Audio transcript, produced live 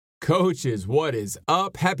Coaches, what is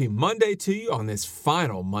up? Happy Monday to you on this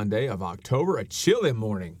final Monday of October, a chilly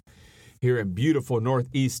morning here in beautiful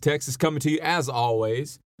Northeast Texas. Coming to you, as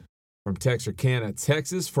always, from Texarkana,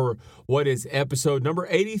 Texas, for what is episode number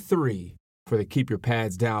 83 for the Keep Your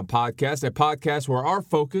Pads Down podcast, a podcast where our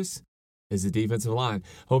focus is the defensive line.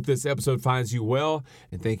 Hope this episode finds you well,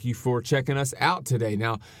 and thank you for checking us out today.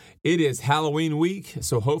 Now, it is Halloween week,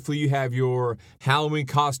 so hopefully you have your Halloween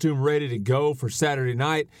costume ready to go for Saturday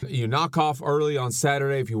night. You knock off early on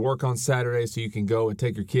Saturday if you work on Saturday so you can go and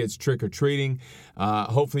take your kids trick-or-treating.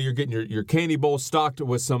 Hopefully you're getting your candy bowl stocked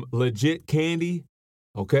with some legit candy.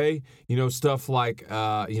 Okay? You know, stuff like,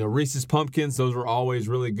 Reese's Pumpkins. Those are always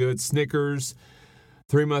really good. Snickers,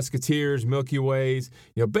 Three Musketeers, Milky Ways,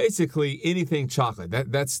 basically anything chocolate.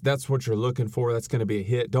 That's what you're looking for. That's going to be a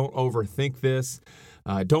hit. Don't overthink this.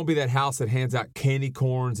 Don't be that house that hands out candy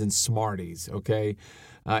corns and Smarties, okay?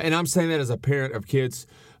 And I'm saying that as a parent of kids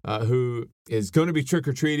who is going to be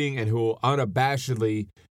trick-or-treating and who will unabashedly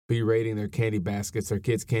be rating their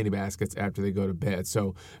kids' candy baskets after they go to bed.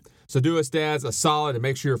 So do us, dads, a solid and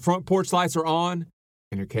make sure your front porch lights are on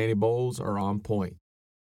and your candy bowls are on point.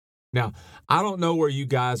 Now, I don't know where you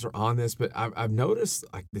guys are on this, but I've noticed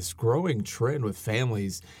like this growing trend with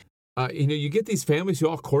families. You get these families who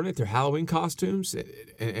all coordinate their Halloween costumes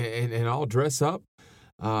and all dress up.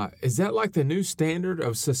 Is that like the new standard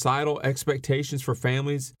of societal expectations for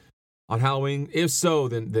families on Halloween? If so,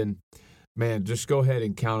 then man, just go ahead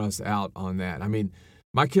and count us out on that. I mean,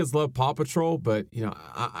 my kids love Paw Patrol, but,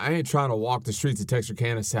 I ain't trying to walk the streets of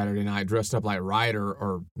Texarkana Saturday night dressed up like Ryder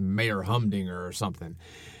or Mayor Humdinger or something.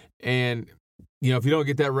 And, if you don't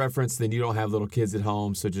get that reference, then you don't have little kids at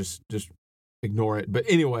home, so just ignore it. But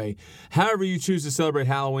anyway, however you choose to celebrate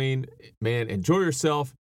Halloween, man, enjoy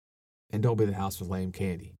yourself and don't be the house with lame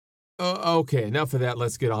candy. Okay, enough of that.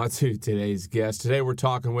 Let's get on to today's guest. Today we're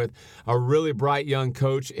talking with a really bright young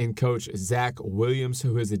coach in Coach Zach Williams,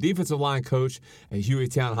 who is the defensive line coach at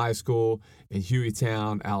Hueytown High School in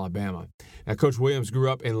Hueytown, Alabama. Now, Coach Williams grew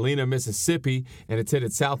up in Lena, Mississippi, and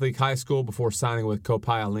attended South Lake High School before signing with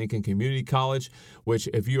Copiah Lincoln Community College, which,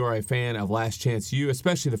 if you are a fan of Last Chance U,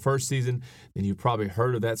 especially the first season, then you've probably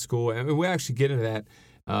heard of that school. And we actually get into that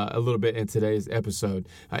a little bit in today's episode.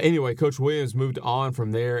 Anyway, Coach Williams moved on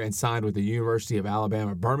from there and signed with the University of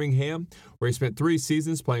Alabama, Birmingham, where he spent 3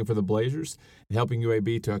 seasons playing for the Blazers and helping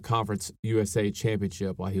UAB to a Conference USA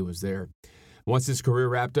championship while he was there. Once his career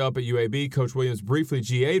wrapped up at UAB, Coach Williams briefly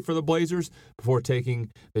GA'd for the Blazers before taking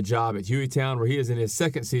the job at Hueytown, where he is in his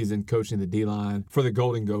second season coaching the D-line for the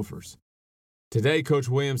Golden Gophers. Today, Coach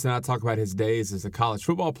Williams and I talk about his days as a college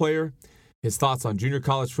football player, his thoughts on junior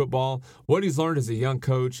college football, what he's learned as a young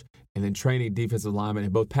coach, and then training defensive linemen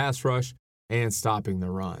in both pass rush and stopping the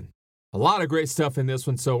run. A lot of great stuff in this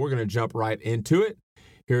one, so we're going to jump right into it.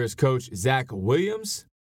 Here is Coach Zach Williams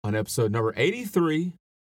on episode number 83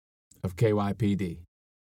 of KYPD.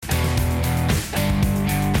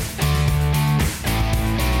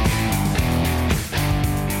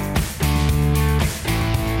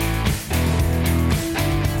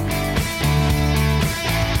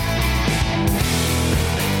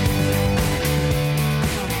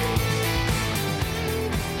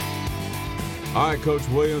 All right, Coach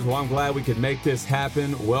Williams, well, I'm glad we could make this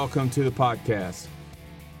happen. Welcome to the podcast.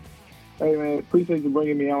 Hey, man, appreciate you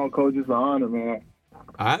bringing me on, Coach. It's an honor, man.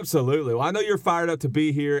 Absolutely. Well, I know you're fired up to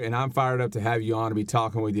be here, and I'm fired up to have you on to be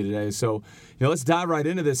talking with you today. So, let's dive right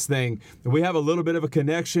into this thing. We have a little bit of a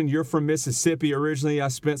connection. You're from Mississippi originally. I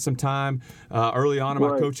spent some time early on in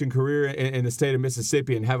my coaching career in the state of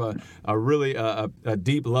Mississippi and have a really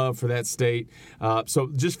deep love for that state.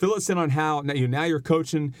 So just fill us in on how now you're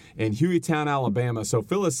coaching in Hueytown, Alabama. So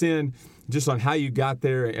fill us in just on how you got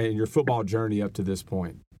there and your football journey up to this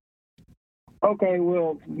point. Okay,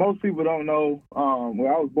 well, most people don't know. I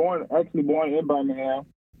was born in Birmingham,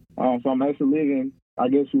 so I'm actually living, I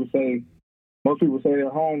guess you would say, most people say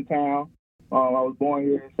their hometown. I was born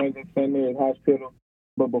here in St. Mary's Hospital.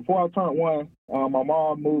 But before I turned 1, my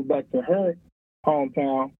mom moved back to her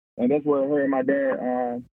hometown, and that's where her and my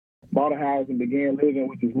dad bought a house and began living,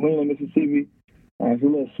 which is Lena, Mississippi. It's a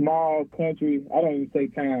little small country. I don't even say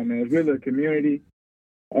town, man. It's really a community.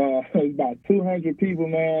 It's about 200 people,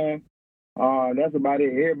 man. That's about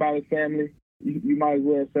it. Everybody's family, you might as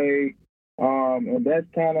well say. And that's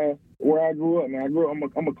kind of where I grew up, man.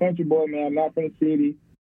 I'm a country boy, man. I'm not from the city.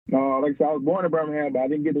 Like I said, I was born in Birmingham, but I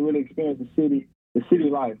didn't get to really experience the city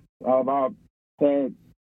life. I've had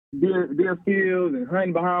deer fields and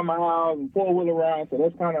hunting behind my house and four-wheeler rides, so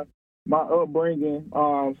that's kind of my upbringing.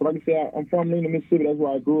 So like I said, I'm from Lena, Mississippi. That's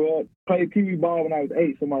where I grew up. Played Pee Wee ball when I was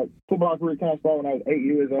 8, so my football career kind of started when I was 8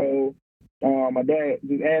 years old. My dad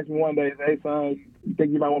just asked me one day, "Hey son, you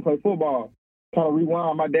think you might want to play football?" Kind of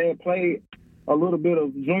rewind. My dad played a little bit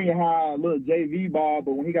of junior high, a little JV ball,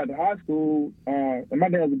 but when he got to high school, and my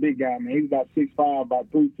dad's a big guy, man. He's about 6'5", about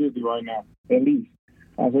 350 right now, at least.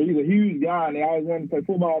 So he's a huge guy, and he always wanted to play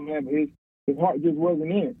football, man, but his heart just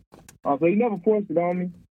wasn't in it. So he never forced it on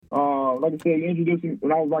me. Like I said, he introduced me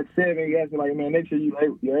when I was like 7. He asked me, like, man, next year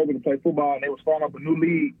you're able to play football, and they were starting up a new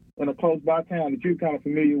league in a close by town that you're kind of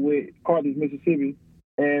familiar with, Carthage, Mississippi.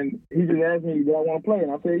 And he just asked me, do I want to play?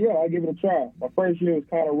 And I said, yeah, I'll give it a try. My first year was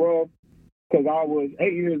kind of rough because I was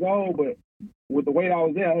 8 years old, but with the weight I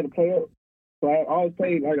was there, I had to play up. So I always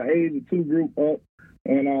played like an age of 2 group up,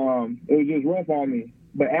 and it was just rough on me.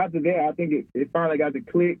 But after that, I think it finally got to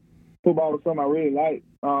click. Football was something I really liked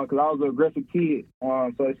because I was an aggressive kid.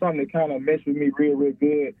 So it's something that kind of meshed with me real, real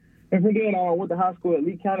good. And from then I went to high school at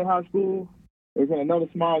Lee County High School. It was in another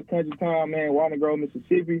small country town, man, Walnut Grove,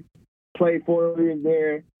 Mississippi. Played 4 years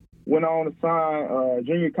there. Went on to sign a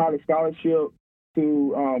junior college scholarship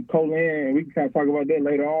to Colin, and we can kind of talk about that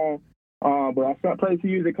later on. But I played 2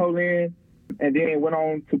 years at Colin, and then went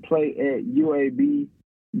on to play at UAB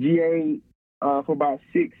GA for about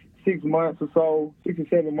 6 months or so, 6 or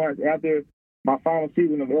 7 months after my final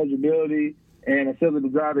season of eligibility, and accepted the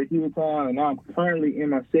job at Hewattown, and now I'm currently in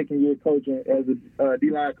my second year coaching as a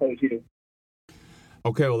D-line coach here.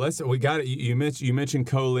 Okay, well, we got it. You mentioned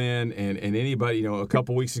Colin, and anybody, a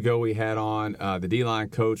couple weeks ago we had on the D-line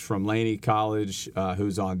coach from Laney College,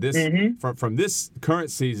 who's on this from this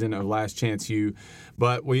current season of Last Chance U.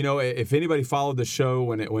 But if anybody followed the show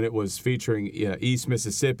when it was featuring East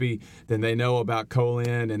Mississippi, then they know about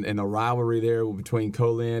Colin and the rivalry there between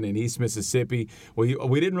Colin and East Mississippi.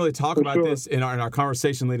 We didn't really talk about this in our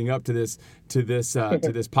conversation leading up to this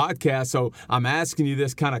podcast. So I'm asking you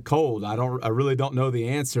this kind of cold. I really don't know the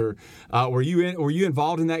answer. Were you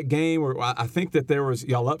involved in that game? Or I think that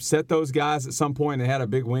y'all upset those guys at some point and they had a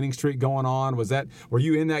big winning streak going on. Were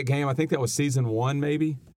you in that game? I think that was season 1,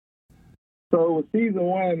 maybe. So with season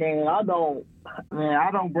 1, man, I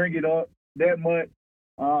don't bring it up that much.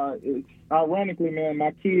 It's ironically, man,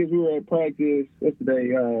 my kids, we were at practice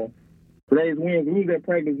yesterday. Today's Wednesday. We was at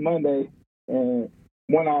practice Monday, and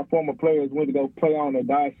one of our former players went to go play on at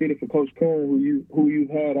Dodge City for Coach Coon, who you've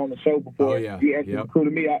had on the show before. Oh, yeah. He actually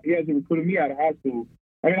recruited me. He actually recruited me out of high school.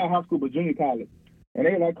 I mean, not high school, but junior college. And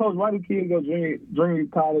they were like, Coach, why do kids go junior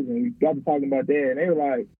college? And we got to talking about that. And they were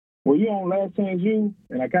like, were you on Last Chance U?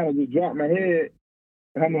 And I kind of just dropped my head.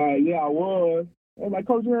 And I'm like, yeah, I was. They were like,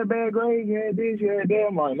 Coach, you had bad grades, you had this, you had that.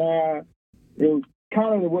 I'm like, nah. It was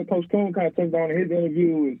kind of what Coach Coon kind of touched on in his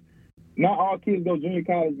interview is not all kids go junior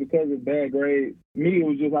college because of bad grades. Me, it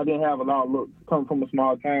was just I didn't have a lot of looks coming from a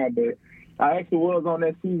small town. But I actually was on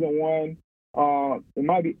that season 1. It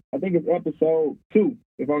might be, I think it's episode 2,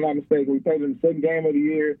 if I'm not mistaken. We played in the second game of the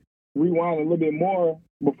year. Rewind a little bit more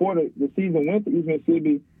before the season went to East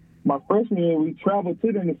Mississippi. My freshman year, we traveled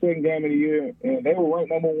to them the second game of the year, and they were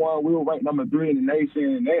ranked number 1. We were ranked number 3 in the nation,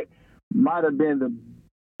 and that might have been the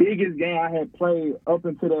biggest game I had played up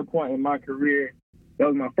until that point in my career. That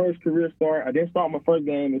was my first career start. I didn't start my first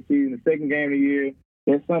game of the season, the second game of the year.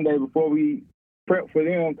 That Sunday before we prepped for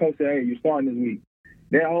them, Coach said, hey, you're starting this week.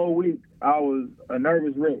 That whole week, I was a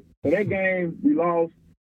nervous wreck. So that game, we lost,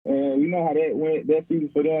 and you know how that went that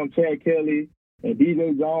season for them. Chad Kelly and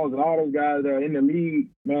DJ Jones and all those guys that are in the league,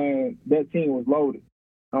 man, that team was loaded.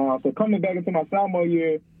 So coming back into my sophomore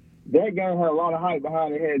year, that game had a lot of hype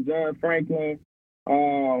behind it. It had John Franklin,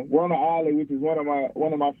 Ronald Ollie, which is one of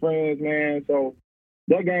my friends, man. So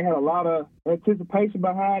that game had a lot of anticipation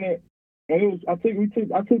behind it, and it was. I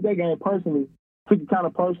took that game personally. Took it kind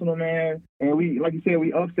of personal, man. And we, like you said,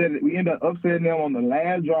 we upset it. We ended up upsetting them on the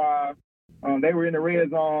last drive. They were in the red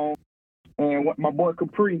zone. And my boy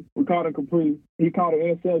Capri, we called him Capri, he caught an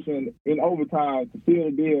interception in overtime to seal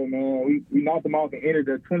the deal, man. We knocked them off and entered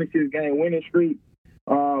the 26-game winning streak, which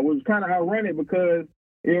was kind of ironic because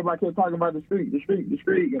everybody kept talking about the streak.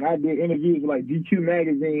 And I did interviews with like GQ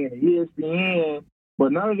Magazine and ESPN,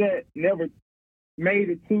 but none of that never made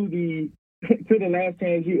it to the Last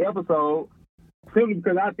Chance U episode, simply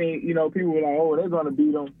because I think, people were like, oh, they're going to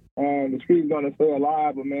beat them. The streak's going to stay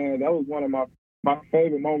alive. But, man, that was one of my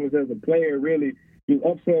favorite moments as a player, really, just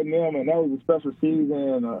upsetting them, and that was a special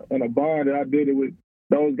season and a bond that I did it with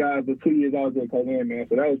those guys the 2 years I was at Colin, man.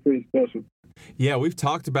 So that was pretty special. Yeah, we've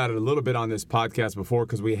talked about it a little bit on this podcast before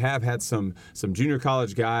because we have had some junior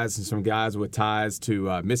college guys and some guys with ties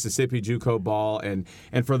to Mississippi JUCO ball, and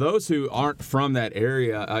for those who aren't from that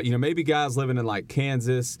area, maybe guys living in like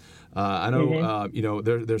Kansas. I know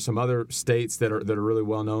there's some other states that are really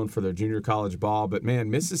well known for their junior college ball, but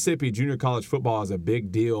man, Mississippi junior college football is a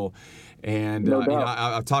big deal. And No you know, doubt.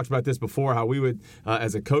 I've talked about this before, how we would,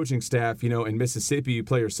 as a coaching staff, you know, in Mississippi, you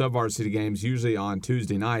play your sub-varsity games usually on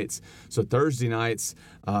Tuesday nights. So Thursday nights,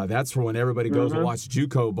 that's for when everybody goes to watch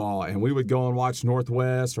JUCO ball. And we would go and watch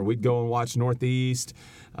Northwest, or we'd go and watch Northeast,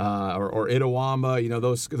 or Itawamba, you know,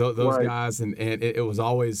 those Right. guys. And it was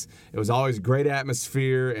always great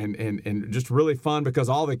atmosphere and just really fun, because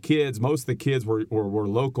all the kids, most of the kids were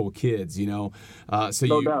local kids, you know. So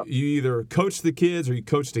No you doubt. either coached the kids or you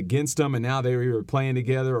coached against them, and now they were either playing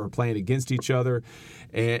together or playing against each other.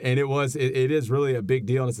 And it is really a big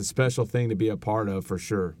deal, and it's a special thing to be a part of, for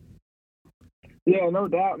sure. Yeah, no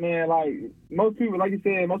doubt, man. Like most people, like you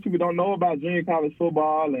said, most people don't know about junior college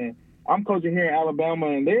football, and I'm coaching here in Alabama,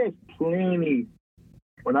 and there's plenty.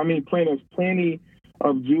 When I mean plenty, there's plenty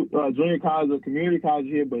of junior college or community college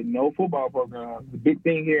here, but no football program. The big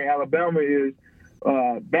thing here in Alabama is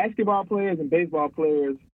basketball players and baseball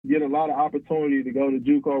players get a lot of opportunity to go the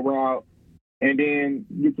JUCO route and then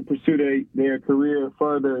get to pursue their career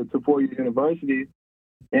further to four-year universities.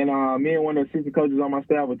 And me and one of the assistant coaches on my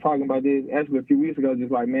staff were talking about this actually a few weeks ago,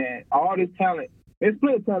 just like, man, all this talent, there's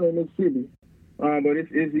plenty of talent in Mississippi, but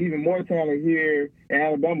it's even more talent here in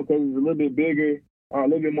Alabama because it's a little bit bigger, a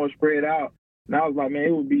little bit more spread out. And I was like, man,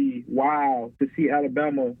 it would be wild to see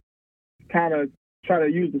Alabama kind of try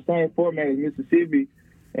to use the same format as Mississippi.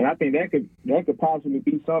 And I think that could possibly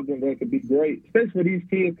be something that could be great, especially for these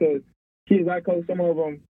kids, because kids I coach, some of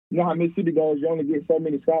them, you know how Mississippi goes, you only get so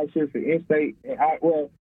many scholarships for in-state and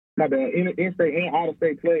in-state and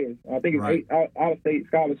out-of-state players. I think it's Right. 8 out-of-state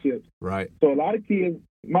scholarships. Right. So a lot of kids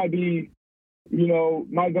might go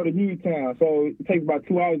to Hueytown. So it takes about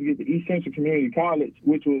 2 hours to get to East Central Community College,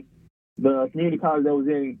 which was the community college that was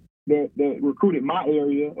in that recruited my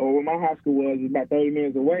area, or where my high school was, is about 30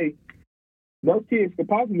 minutes away. Those kids could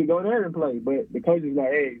possibly go there and play, but the coach is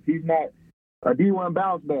like, hey, if he's not a D1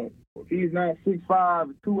 bounce back, if he's not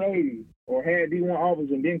 6'5", 280, or had D1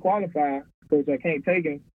 offers and didn't qualify, coach, I can't take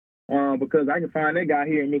him because I can find that guy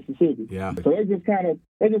here in Mississippi. Yeah. So they just kind of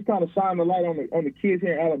shine the light on the kids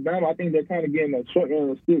here in Alabama. I think they're kind of getting a short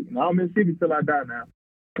end of the stick. Now, I'm Mississippi till I die now.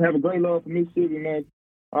 I have a great love for Mississippi, man.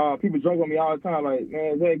 People joke on me all the time, like,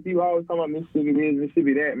 man, Zach, you always talk about Mississippi this,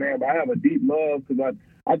 Mississippi that, man. But I have a deep love because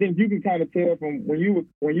I think you can kind of tell from when you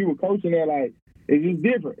were coaching there, like, it's just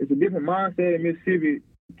different. It's a different mindset in Mississippi.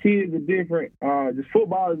 Kids are different. Just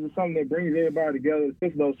football is just something that brings everybody together,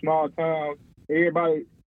 especially those small towns. Everybody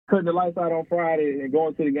cutting the lights out on Friday and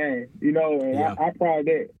going to the game, you know. And Yeah. I pride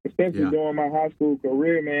that, especially during my high school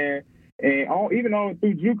career, man. And even on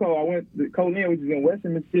through JUCO, I went to Colin, which is in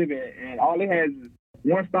Western Mississippi, and all it has is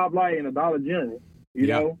one stoplight and a Dollar General, you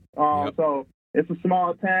know. So it's a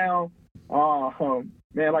small town.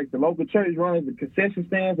 Man, like the local church runs the concession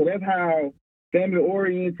stand, so that's how family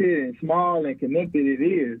oriented and small and connected it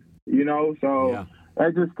is, you know. So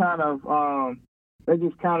that's just kind of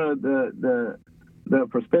the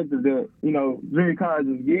perspective that, you know, junior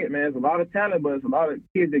colleges get, man. It's a lot of talent, but it's a lot of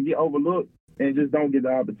kids that get overlooked and just don't get the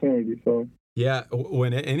opportunity. So yeah,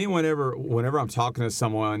 whenever I'm talking to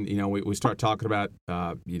someone, you know, we start talking about,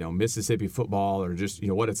 you know, Mississippi football, or just, you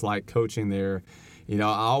know, what it's like coaching there. You know,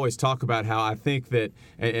 I always talk about how I think that,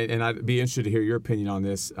 and I'd be interested to hear your opinion on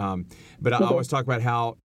this, but I always talk about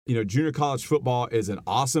how, you know, junior college football is an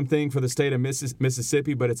awesome thing for the state of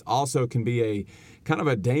Mississippi, but it's also can be a kind of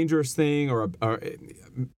a dangerous thing, or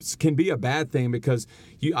can be a bad thing, because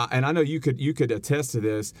and I know you could attest to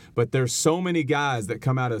this, but there's so many guys that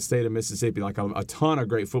come out of the state of Mississippi, like a ton of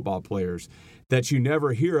great football players that you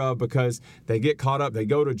never hear of because they get caught up, they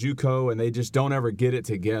go to JUCO and they just don't ever get it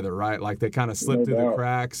together, right? Like they kind of slip through the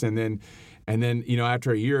cracks, and then you know,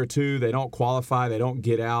 after a year or two they don't qualify, they don't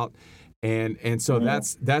get out. And so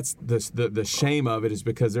that's the shame of it, is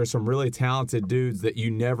because there's some really talented dudes that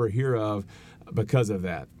you never hear of because of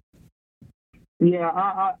that. Yeah,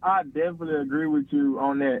 I definitely agree with you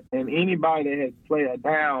on that. And anybody that has played a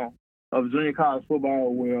down of junior college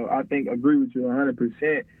football will, I think, agree with you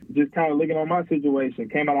 100%. Just kind of looking on my situation,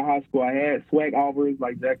 came out of high school, I had SWAC offers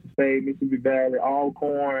like Jackson State, Mississippi Valley,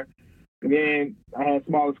 Alcorn. And then I had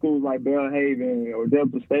smaller schools like Belhaven or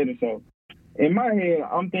Delta State or so. In my head,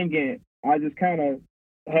 I'm thinking, I just kind of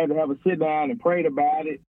had to have a sit down and prayed about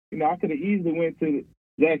it. You know, I could have easily went to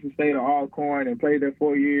Jackson State or Alcorn and played there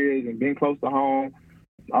 4 years and been close to home.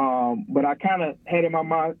 But I kind of had in my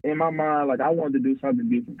mind, like I wanted to do something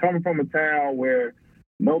different. Coming from a town where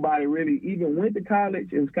nobody really even went to college,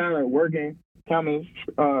 it was kind of working, coming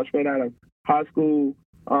straight out of high school.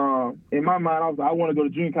 In my mind, I want to go to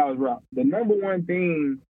junior college route. The number one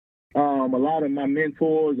thing a lot of my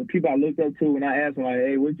mentors and people I looked up to, when I asked them, like,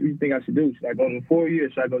 hey, what do you think I should do? Should I go to the 4 year?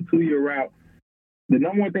 Should I go 2 year route? the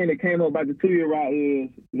number one thing that came up about the 2-year route is,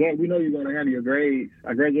 Zach, we know you're going to handle your grades.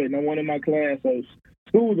 I graduated number one in my class, so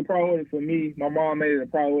school was a priority for me. My mom made it a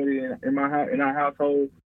priority in our household.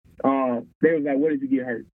 They was like, "What did you get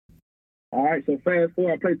hurt?" All right, so fast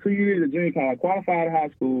forward, I played 2 years at junior college, qualified to high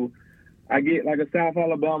school. I get like a South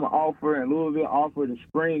Alabama offer and Louisville offer the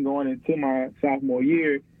spring going into my sophomore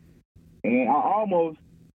year, and I almost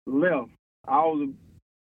left. I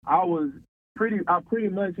pretty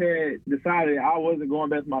much had decided I wasn't going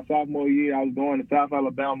back to my sophomore year. I was going to South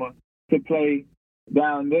Alabama to play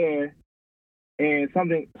down there, and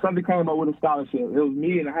something came up with a scholarship. It was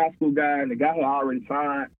me and a high school guy, and the guy had already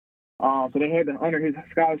signed. So they had to honor his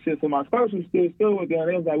scholarship. So my scholarship still with them.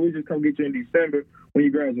 They was like, "We just come get you in December when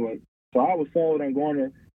you graduate." So I was sold on going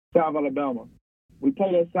to South Alabama. We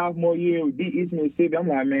played that sophomore year. We beat East Mississippi. I'm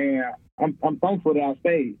like, man, I'm thankful that I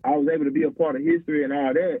stayed. I was able to be a part of history and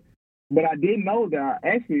all that. But I didn't know that I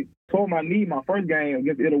actually tore my knee my first game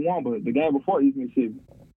against Itawamba, the game before East Mississippi.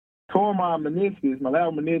 Tore my meniscus, my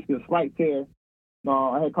lateral meniscus, slight tear.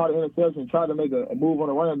 I had caught an interception, tried to make a move on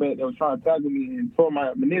a running back that was trying to tackle me, and tore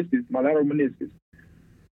my meniscus, my lateral meniscus.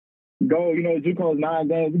 JUCO's 9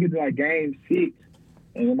 games. We get to like game 6,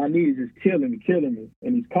 and my knee is just killing me.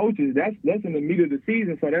 And these coaches, that's in the meat of the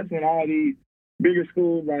season, so that's when all these bigger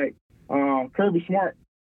schools like Kirby Smart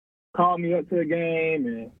called me up to the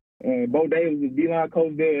game, and Bo Davis was D-line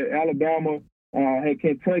coach there at Alabama, had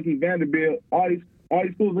Kentucky, Vanderbilt, all these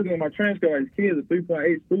schools looking at my transcript. His kid's a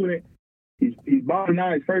 3.8 student. He's balling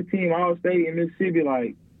out his first team All-State in Mississippi,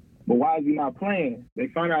 like, but why is he not playing? They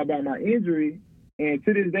find out about my injury, and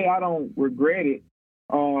to this day, I don't regret it.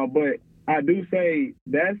 But I do say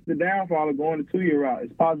that's the downfall of going the 2-year route.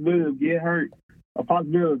 It's a possibility of getting hurt, a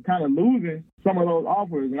possibility of kind of losing some of those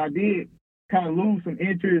offers. And I did kind of lose some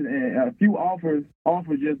interest and a few offers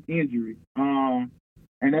just injury. And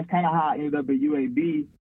that's kind of how I ended up at UAB.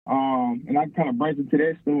 And I kind of branch into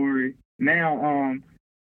that story. Now,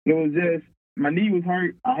 it was just, my knee was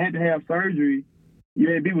hurt. I had to have surgery.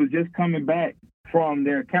 UAB was just coming back from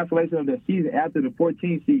their cancellation of their season after the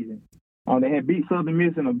 14th season. They had beat Southern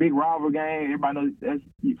Miss in a big rival game. Everybody knows that's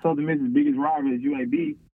Southern Miss's biggest rival is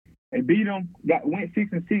UAB. They beat them, went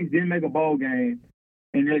 6-6, didn't make a bowl game.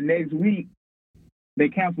 And then next week, they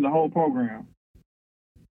canceled the whole program.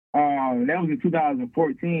 That was in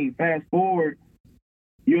 2014. Fast forward,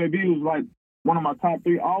 UAB was like one of my top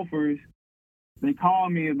 3 offers. They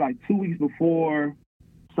called me like 2 weeks before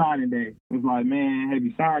signing day. It was like, man, have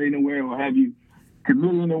you signed anywhere or have you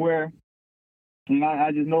committed anywhere? And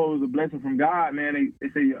I just know it was a blessing from God, man. They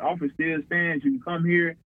say your offer still stands. You can come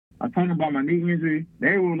here. I told them about my knee injury.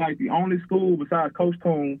 They were like the only school besides Coach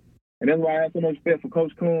Coon, and that's why I had so much respect for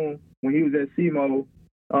Coach Coon when he was at SEMO.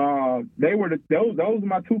 Those were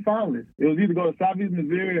my 2 finalists. It was either go to Southeast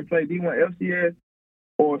Missouri and play D1 FCS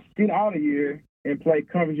or sit out a year and play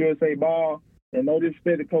Conference USA ball. And no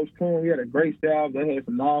disrespect to Coach Coon, he had a great staff. They had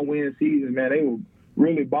some non-win seasons, man. They were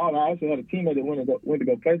really balling. I also had a teammate that went to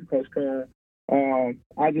go play for Coach Coon.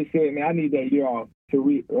 I just said, man, I need that year off to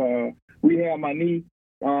rehab my knee.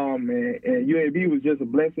 And UAB was just a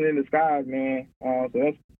blessing in disguise, man.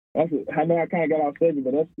 So I know I kind of got off subject,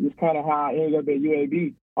 but that's kind of how I ended up at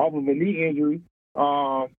UAB off of a knee injury,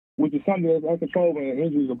 which is something that's uncontrollable, and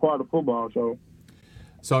injuries are part of football.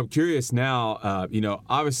 So I'm curious now,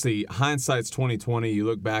 obviously hindsight's 20/20. You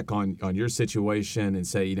look back on your situation and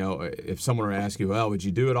say, if someone were to ask you, well, would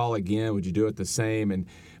you do it all again? Would you do it the same?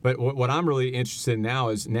 But what I'm really interested in now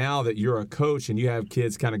is now that you're a coach and you have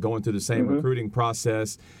kids kind of going through the same recruiting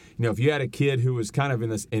process, if you had a kid who was kind of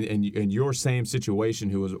in your same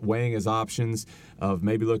situation, who was weighing his options of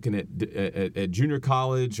maybe looking at junior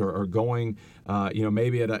college or going,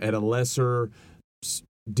 maybe at a lesser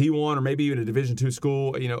D1 or maybe even a Division II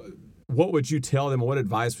school, what would you tell them? What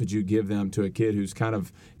advice would you give them to a kid who's kind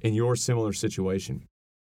of in your similar situation?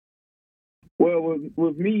 Well,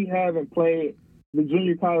 with me having played the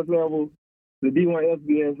junior college level, the D1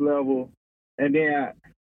 FBS level, and then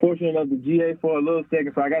fortunate enough the GA for a little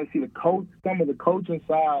second, so I got to see some of the coaching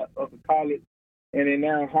side of the college, and then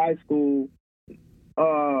now high school.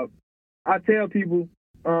 I tell people,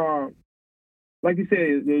 like you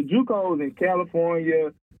said, the JUCOs in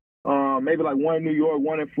California, maybe like one in New York,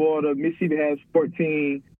 one in Florida. Mississippi has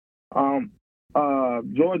 14.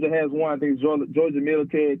 Georgia has one. I think it's Georgia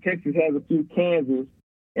Military. Texas has a few. Kansas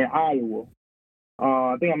and Iowa.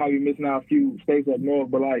 I think I might be missing out a few states up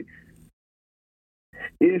north, but like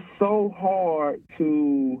it's so hard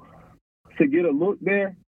to get a look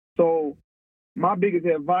there. So my biggest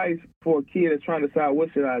advice for a kid that's trying to decide what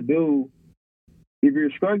should I do, if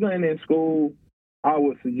you're struggling in school, I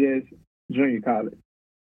would suggest junior college.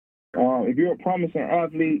 If you're a promising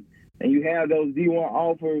athlete and you have those D1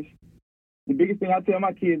 offers, the biggest thing I tell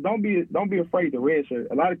my kids, don't be afraid to redshirt.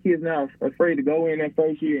 A lot of kids now are afraid to go in that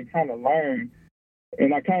first year and kind of learn.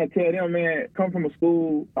 And I kind of tell them, man, come from a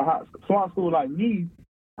small school like me,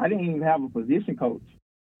 I didn't even have a position coach.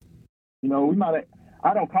 You know,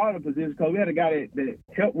 I don't call it a position coach. We had a guy that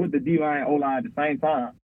helped with the D-line, O-line at the same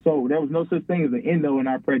time. So there was no such thing as an endo in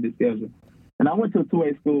our practice schedule. And I went to a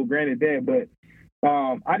 2A school, granted that, but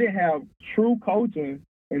I didn't have true coaching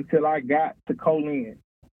until I got to Co-Lin.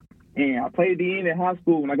 And I played the end in high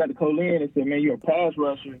school. When I got to Co-Lin, they said, man, you're a pass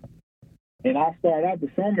rusher. And I started out the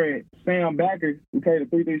summer at Sam Backer. We played a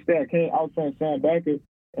 3-3 stack. I was playing Sam Backer,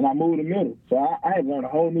 and I moved to middle. So I had learned a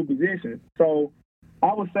whole new position. So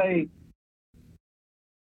I would say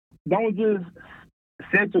don't just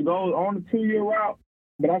set your goals on the 2-year route.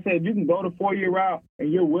 But I say if you can go the 4-year route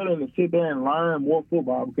and you're willing to sit there and learn more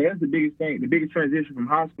football, because that's the biggest thing, the biggest transition from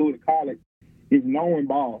high school to college is knowing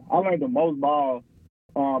ball. I learned the most ball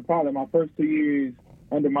probably my first 2 years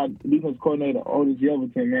under my defense coordinator, Otis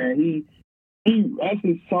Yelverton, man. He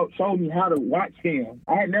actually showed me how to watch film.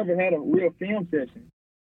 I had never had a real film session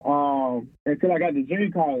until I got to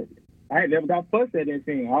junior college. I had never got fussed at in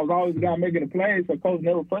film. I was always the guy making the plays, so coach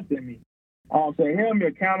never fussed at me. So he held me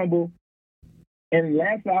accountable. And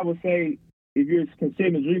lastly, I would say, if you're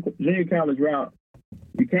considering the junior college route,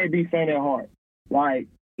 you can't be faint at heart. Like,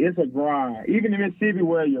 it's a grind. Even in Mississippi,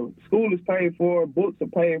 where your school is paid for, books are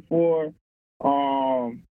paid for,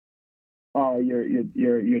 your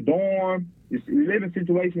dorm, your living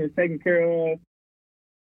situation is taken care of.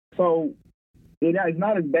 So it's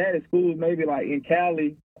not as bad as schools maybe like in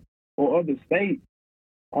Cali or other states,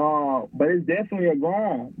 but it's definitely a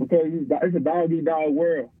grind because it's a dog-eat-dog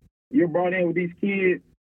world. You're brought in with these kids,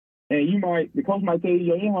 and the coach might tell you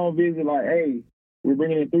your in-home visit, like, hey, we're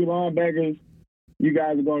bringing in 3 linebackers. You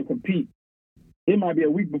guys are going to compete. It might be a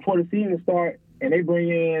week before the season starts, and they bring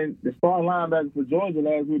in the starting linebacker for Georgia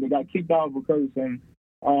last week that got kicked off because of some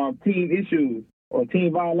team issues or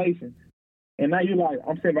team violations. And now you're like,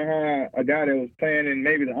 I'm sitting behind a guy that was playing in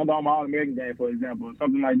maybe the Under Armour All-American game, for example, or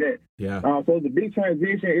something like that. Yeah. So it's a big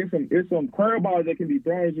transition. It's some curveballs that can be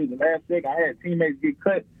thrown at you the last second. I had teammates get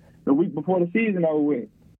cut the week before the season over with.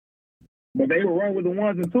 But they were running with the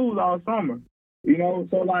 1s and 2s all summer. You know,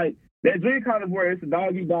 so like that junior college word, it's a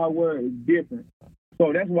dog-eat-dog word. It's different.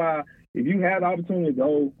 So that's why if you have the opportunity to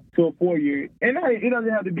go to a 4-year, and it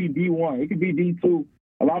doesn't have to be D1. It could be D2.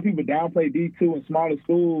 A lot of people downplay D2 in smaller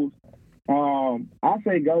schools. I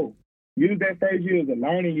say go. Use that first year as a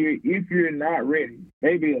learning year if you're not ready.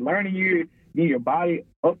 Maybe a learning year, get your body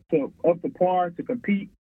up to par to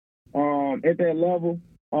compete at that level.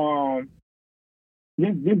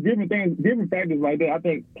 Just different things, different factors like that, I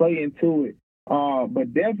think, play into it.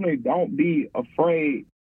 But definitely don't be afraid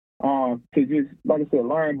to just, like I said,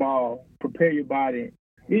 learn ball, prepare your body,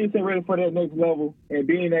 get ready for that next level, and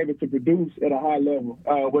being able to produce at a high level,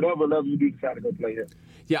 whatever level you do decide to go play at.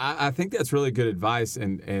 Yeah, I think that's really good advice,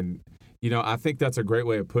 and you know, I think that's a great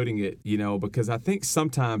way of putting it, you know, because I think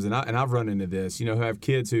sometimes, and I've run into this, you know, who have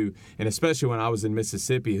kids who, and especially when I was in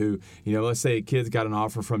Mississippi, who, you know, let's say a kid's got an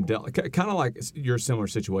offer from Delta, kind of like your similar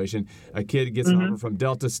situation. A kid gets an offer from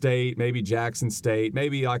Delta State, maybe Jackson State,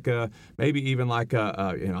 maybe even like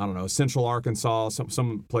a you know, I don't know, Central Arkansas,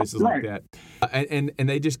 some places like that, and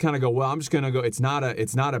they just kind of go, well, I'm just going to go. It's not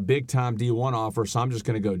a big time D1 offer, so I'm just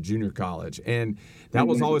going to go junior college, and that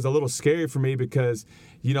was always a little scary for me because,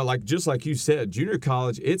 you know, just like you said, junior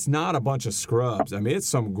college, it's not a bunch of scrubs. I mean, it's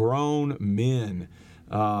some grown men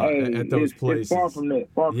at those places. It's far from that.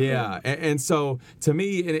 Yeah, and so to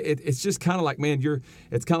me, it's just kind of like, man,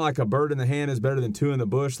 it's kind of like a bird in the hand is better than 2 in the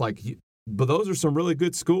bush. Like, but those are some really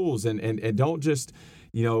good schools, and don't just,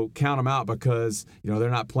 you know, count them out because, you know, they're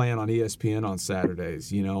not playing on ESPN on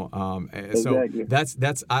Saturdays, you know. Exactly.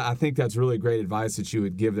 So I think that's really great advice that you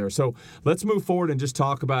would give there. So let's move forward and just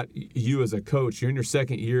talk about you as a coach. You're in your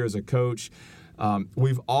 2nd year as a coach.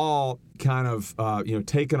 We've all kind of, you know,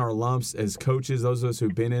 taken our lumps as coaches, those of us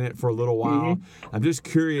who've been in it for a little while. I'm just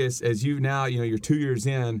curious, as you now, you know, you're 2 years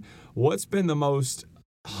in, what's been the most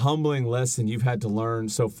humbling lesson you've had to learn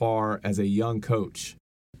so far as a young coach?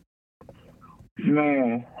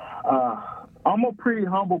 Man, I'm a pretty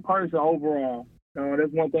humble person overall.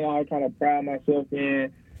 That's one thing I kind of pride myself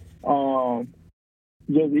in.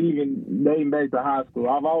 Just even dating back to high school,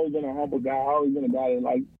 I've always been a humble guy. I've always been a guy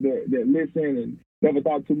that listened and never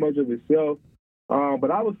thought too much of himself. But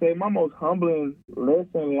I would say my most humbling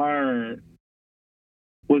lesson learned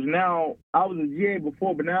was now I was a GA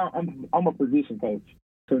before, but now I'm a position coach.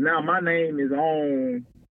 So now my name is on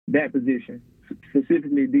that position,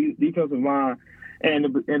 specifically defensive line. And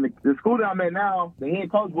the school that I'm at now, the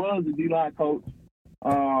head coach was the D-line coach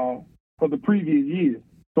for the previous year.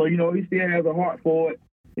 So, you know, he still has a heart for it.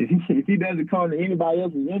 If he doesn't come to anybody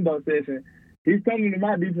else's endo session, he's coming to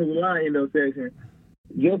my defensive line endo session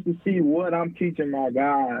just to see what I'm teaching my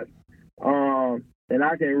guys. And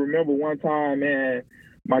I can remember one time, man,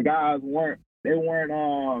 my guys we were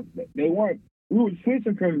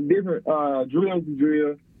switching from different drills to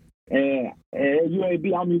drill. And at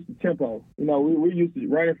UAB, I'm used to tempo. You know, we're used to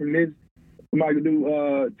running from this. We might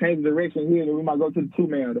do change the direction here, and we might go to the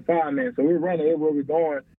 2-man or the 5-man. So we're running everywhere we're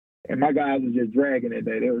going, and my guys were just dragging that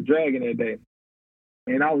day. They were dragging that day.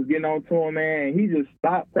 And I was getting on to him, man, and he just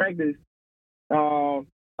stopped practice, our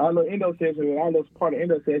little endo session, our little part of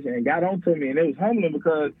endo session, and got on to me. And it was humbling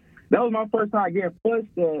because that was my first time getting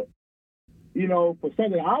fussed at, you know, for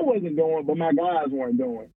something I wasn't doing, but my guys weren't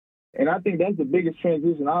doing. And I think that's the biggest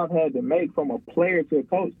transition I've had to make from a player to a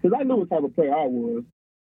coach, because I knew what type of player I was.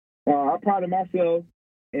 I prided myself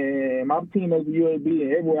and my teammates at UAB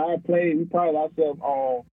and everywhere I played, we prided ourselves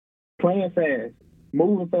on playing fast,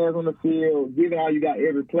 moving fast on the field, giving all you got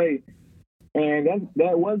every play. And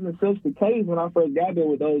that wasn't such the case when I first got there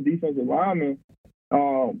with those defensive linemen.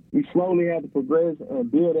 We slowly had to progress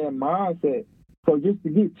and build that mindset. So just to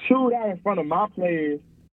get chewed out in front of my players,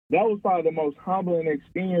 that was probably the most humbling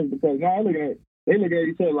experience, because now they look at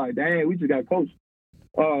each other like, dang, we just got coached.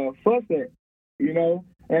 Fuss that, you know.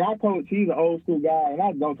 And our coach, he's an old school guy, and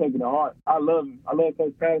I don't take it to heart. I love him. I love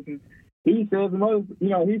Coach Patterson. He says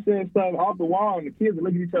he says stuff off the wall, and the kids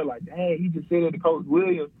look at each other like, dang, he just said it to Coach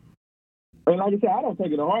Williams. And like I said, I don't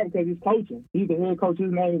take it to heart because he's coaching. He's the head coach.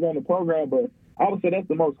 His name is on the program, but I would say that's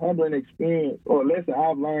the most humbling experience or lesson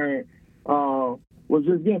I've learned, was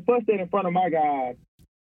just getting frustrated in front of my guys.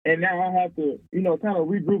 And now I have to, you know, kind of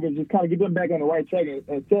regroup and just kind of get them back on the right track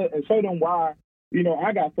and show them why, you know,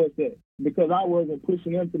 I got frustrated, because I wasn't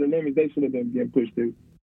pushing them to the limits they should have been getting pushed to.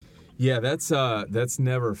 Yeah, that's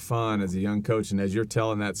never fun as a young coach. And as you're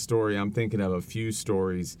telling that story, I'm thinking of a few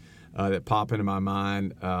stories that pop into my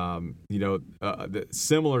mind. The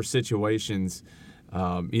similar situations,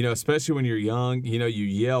 especially when you're young, you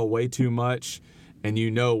yell way too much and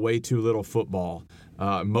way too little football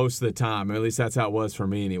most of the time. At least that's how it was for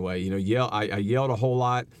me anyway. I yelled a whole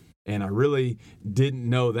lot, and I really didn't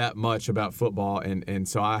know that much about football. And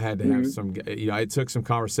so I had to have some, I took some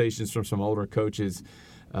conversations from some older coaches,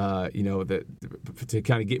 that to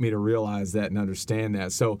kind of get me to realize that and understand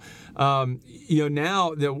that. So, now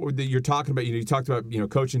that you're talking about, you talked about,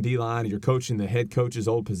 coaching D-line, and you're coaching the head coach's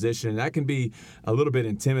old position, and that can be a little bit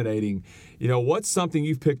intimidating. What's something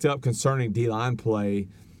you've picked up concerning D-line play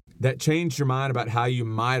that changed your mind about how you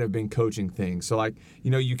might have been coaching things? So,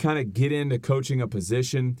 you kind of get into coaching a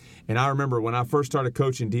position. And I remember when I first started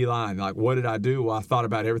coaching D-line, what did I do? Well, I thought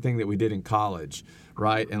about everything that we did in college,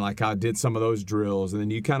 right? And, I did some of those drills. And then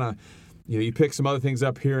you kind of, you pick some other things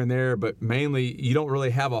up here and there, but mainly you don't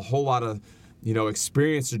really have a whole lot of,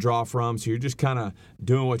 experience to draw from. So you're just kind of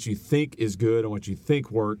doing what you think is good and what you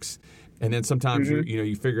think works. And then sometimes,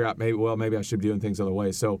 you figure out maybe I should be doing things other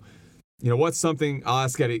ways. So, what's something, I'll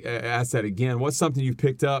ask that again, what's something you've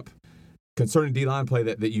picked up concerning D-line play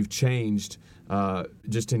that you've changed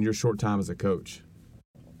just in your short time as a coach?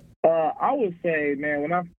 I would say, man,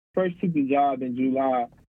 when I first took the job in July,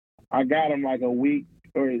 I got them a week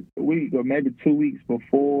or maybe 2 weeks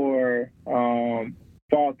before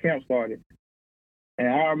fall camp started. And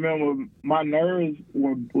I remember my nerves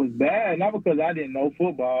was bad, not because I didn't know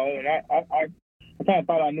football. And I kind of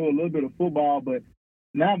thought I knew a little bit of football, but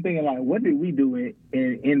now I'm thinking, what did we do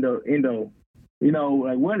in endo?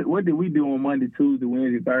 What did we do on Monday, Tuesday,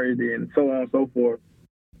 Wednesday, Thursday, and so on and so forth?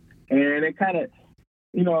 And it kind of,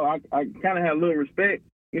 I kind of had a little respect,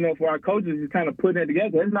 for our coaches just kind of putting that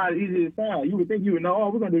together. It's not easy to sound. You would think you would know,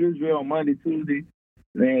 we're going to do this drill on Monday, Tuesday,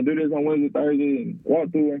 and do this on Wednesday, Thursday, and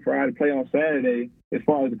walk through on Friday, play on Saturday as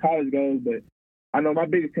far as the college goes. But I know my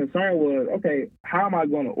biggest concern was, okay, how am I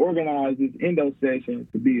going to organize this endo session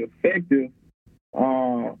to be effective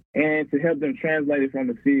and to help them translate it from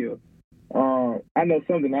the field? I know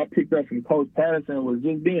something I picked up from Coach Patterson was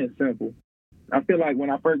just being simple. I feel like when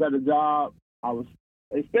I first got the job, I was,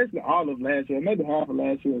 especially all of last year, maybe half of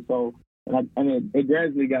last year or so, and it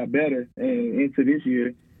gradually got better into this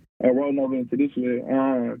year, rolling over into this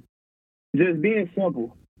year. Just being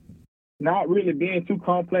simple, not really being too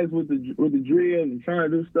complex with the drills and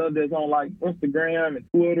trying to do stuff that's on Instagram and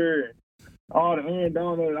Twitter and all the end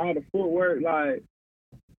on and all the footwork.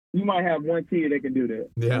 You might have one kid that can do that.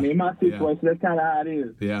 Yeah. In my situation, that's kind of how it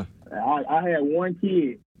is. Yeah. I had one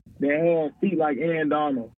kid that had feet like Aaron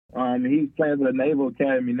Donald. He's playing for the Naval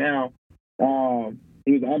Academy now.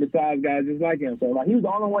 He was an undersized guy just like him. So, like, he was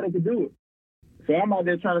the only one that could do it. So I'm out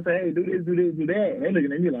there trying to say, hey, do this, do this, do that. And they're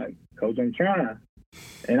looking at me like, Coach, I'm trying.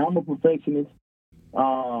 And I'm a perfectionist.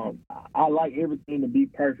 I like everything to be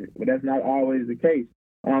perfect, but that's not always the case.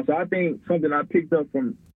 So I think something I picked up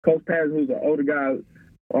from Coach Patterson, who's an older guy,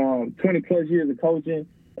 20-plus years of coaching,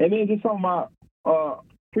 and then just some of my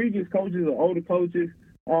previous coaches or older coaches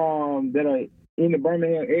that are in the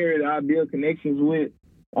Birmingham area that I build connections with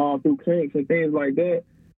through clinics and things like that.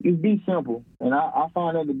 Just be simple, and I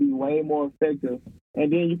find that to be way more effective.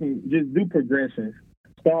 And then you can just do progressions.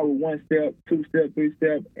 Start with 1 step, 2 step, 3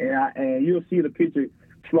 step, and you'll see the picture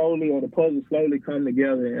slowly, or the puzzle slowly come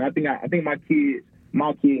together. And I think my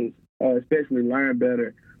kids especially learn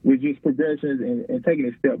better with just progressions and taking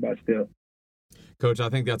it step by step. Coach, I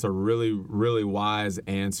think that's a really, really wise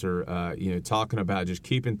answer. Talking about just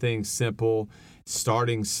keeping things simple,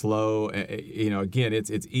 starting slow. Again,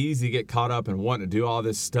 it's easy to get caught up in wanting to do all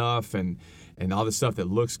this stuff and all this stuff that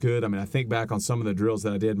looks good. I mean, I think back on some of the drills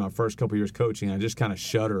that I did my first couple years coaching. I just kind of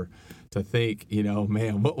shudder to think,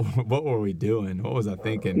 man, what were we doing? What was I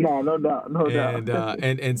thinking? No doubt.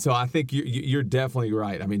 And so I think you're definitely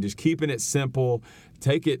right. I mean, just keeping it simple.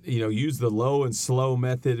 Take it, use the low and slow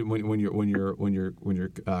method when you're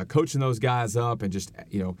coaching those guys up, and just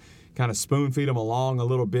kind of spoon feed them along a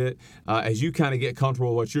little bit as you kind of get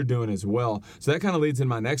comfortable with what you're doing as well. So that kind of leads into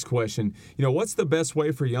my next question. What's the best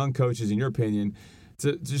way for young coaches, in your opinion,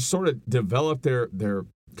 to just sort of develop their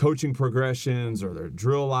coaching progressions or their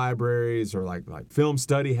drill libraries or like film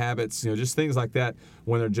study habits, just things like that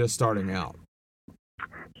when they're just starting out?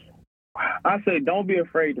 I say don't be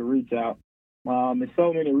afraid to reach out. There's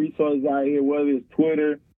so many resources out here, whether it's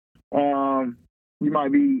Twitter. You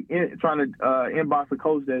might be trying to inbox a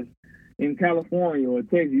coach that's in California or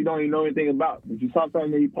Texas you don't even know anything about, but you saw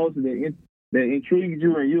something that he posted that intrigued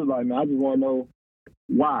you, and you was like, man, I just want to know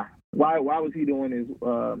why. Why was he doing this?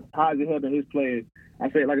 How is it helping his players?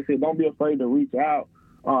 Like I said, don't be afraid to reach out.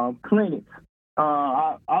 Clinics.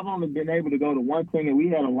 I've only been able to go to one clinic. We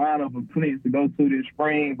had a line of clinics to go to this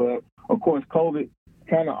spring, but of course COVID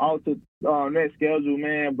kind of altered that schedule,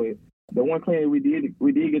 man. But the one clinic we did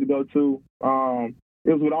get to go to, it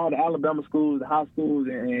was with all the Alabama schools, the high schools,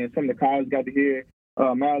 and some of the colleges got to hear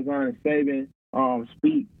Malzahn and Saban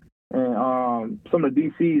speak, and some of the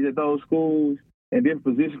DCs at those schools and different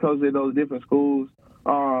position coaches at those different schools.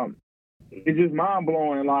 It's just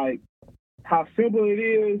mind-blowing, like, how simple it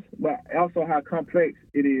is, but also how complex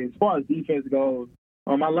it is as far as defense goes.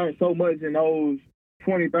 I learned so much in those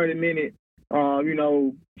 20, 30-minute,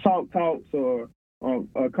 talks or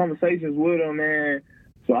conversations with them, man.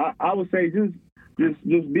 So I would say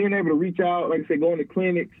just being able to reach out, like I said, going to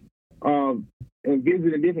clinics and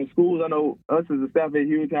visiting different schools. I know us as a staff at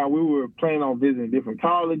Hewlett, we were planning on visiting different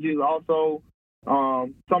colleges also.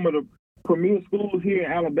 Some of the premier schools here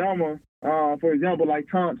in Alabama, for example, like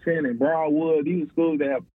Thompson and Broadwood, these are schools that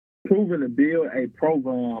have proven to build a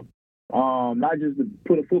program, not just to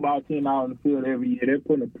put a football team out on the field every year. They're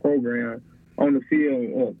putting a program on the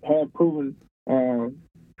field, have proven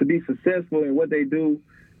to be successful in what they do.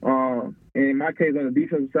 In my case, on the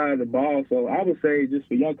defensive side of the ball. So I would say, just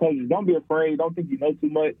for young coaches, don't be afraid. Don't think you know too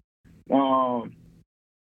much.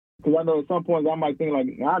 Because I know at some points I might think, like,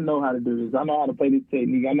 I know how to do this. I know how to play this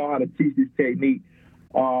technique. I know how to teach this technique.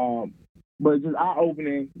 But just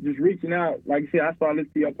eye-opening, just reaching out. Like I said, I started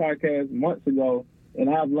listening to your podcast months ago, and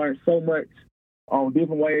I've learned so much on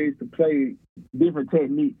different ways to play different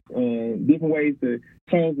techniques and different ways to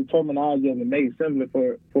change the terminology and make it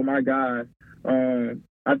simpler for my guys.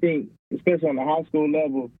 I think, especially on the high school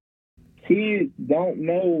level, kids don't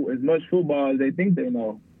know as much football as they think they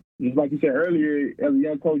know. Just like you said earlier, as a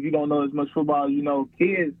young coach, you don't know as much football as you know.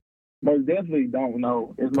 Kids most definitely don't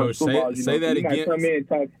know as much football as you know. Say that again. Come in and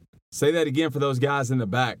talk. Say that again for those guys in the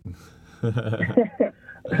back. Like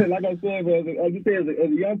I said, as a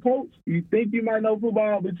young coach, you think you might know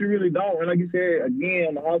football, but you really don't. And like you said, again,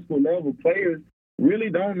 on the high school level, players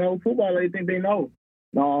really don't know football. They think they know.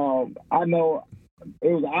 I know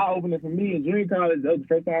it was eye-opening for me in junior college. That was the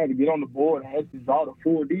first time I had to get on the board and actually draw the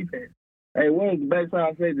full defense. Hey, what is the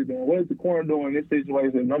backside safety doing? What is the corner doing in this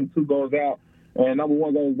situation? Number 2 goes out and number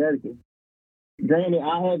 1 goes vertical. Granted,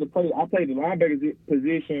 I played the linebacker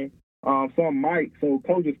position, some might, so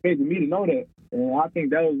coach expected me to know that. And I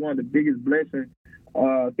think that was one of the biggest blessings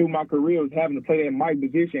through my career, was having to play that Mike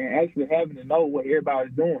position and actually having to know what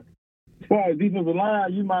everybody's doing. As far as defensive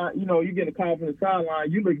line, you get a call from the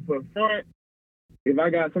sideline, you looking for a front. If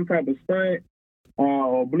I got some type of stunt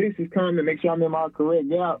or blitz is coming, make sure I'm in my correct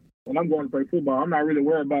gap, and I'm going to play football. I'm not really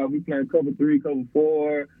worried about if we playing cover 3, cover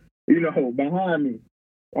 4, behind me.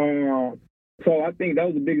 So I think that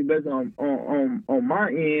was the biggest lesson on my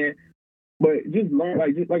end. But just learn,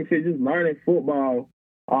 like I said, just learning football,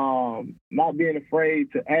 not being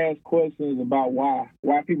afraid to ask questions about why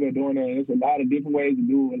people are doing that. And there's a lot of different ways to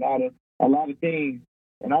do a lot of things,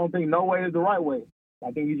 and I don't think no way is the right way.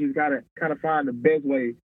 I think you just gotta kind of find the best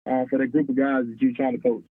way for that group of guys that you're trying to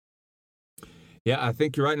coach. Yeah, I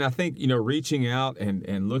think you're right. And I think, reaching out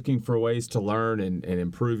and looking for ways to learn and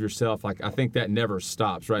improve yourself, like, I think that never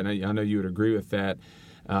stops, right? And I know you would agree with that.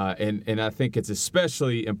 And I think it's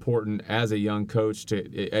especially important as a young coach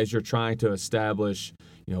as you're trying to establish,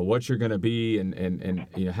 what you're going to be and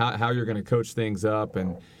how you're going to coach things up.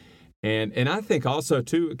 And I think also,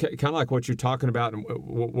 too, kind of like what you're talking about and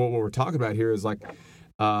what we're talking about here is like,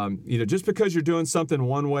 just because you're doing something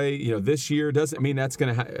one way, this year doesn't mean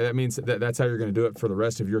that means that's how you're going to do it for the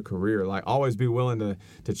rest of your career. Like, always be willing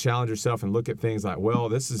to challenge yourself and look at things like, well,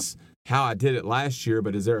 this is how I did it last year,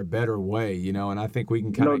 but is there a better way? And I think we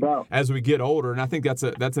can kind of, as we get older, and I think that's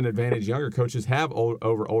an advantage younger coaches have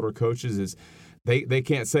over older coaches is they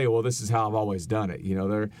can't say, well, this is how I've always done it.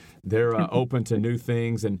 They're open to new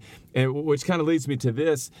things, and which kind of leads me to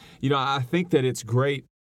this. I think that it's great.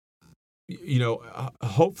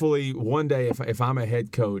 Hopefully one day if I'm a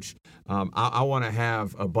head coach, I want to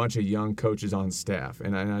have a bunch of young coaches on staff.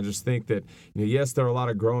 And I just think that, yes, there are a lot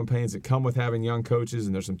of growing pains that come with having young coaches,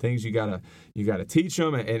 and there's some things you gotta teach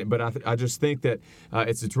them. But I just think that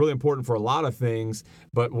it's really important for a lot of things.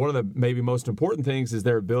 But one of the maybe most important things is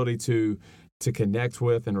their ability to connect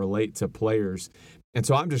with and relate to players. And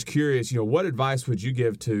so I'm just curious, what advice would you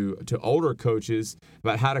give to older coaches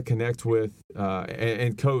about how to connect with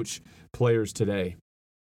and coach players today?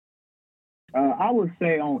 I would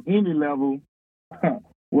say on any level,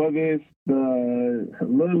 whether it's the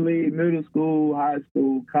little league, middle school, high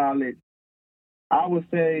school, college, I would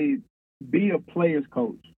say be a player's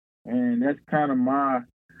coach. And that's kind of my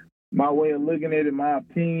way of looking at it, my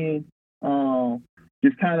opinion.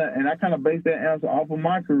 And I kind of base that answer off of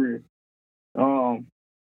my career.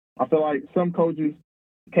 I feel like some coaches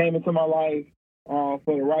came into my life for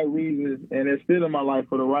the right reasons, and they're still in my life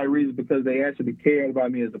for the right reasons because they actually cared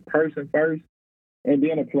about me as a person first, and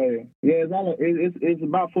then a player. Yeah, it's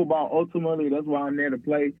about football ultimately. That's why I'm there to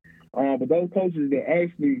play. But those coaches that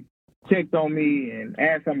actually checked on me and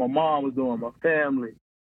asked how my mom was doing, my family,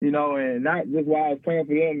 and not just while I was playing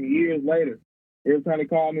for them years later. Every time they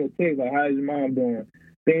call me a text, like, how's your mom doing?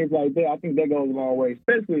 Things like that. I think that goes a long way.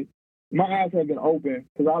 Especially, my eyes have been open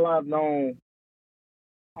because all I've known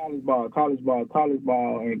college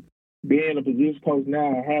ball, and being a position coach now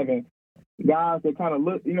and having guys that kind of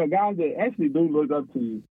look, guys that actually do look up to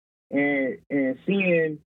you, and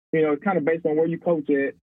seeing, kind of based on where you coach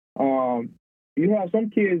at, you have some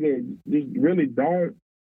kids that just really don't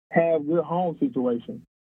have good home situations.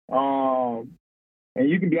 And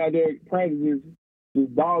you can be out there at practices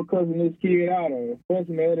just dog cussing this kid out or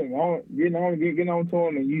fussing at him, getting on to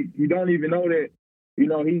him, and you don't even know that,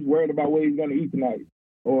 he's worried about what he's going to eat tonight.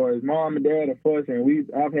 Or his mom and dad are fussing.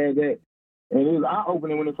 I've had that. And it was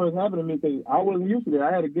eye-opening when it first happened to me because I wasn't used to that.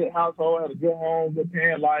 I had a good household, I had a good home, good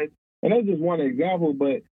parent life. And that's just one example,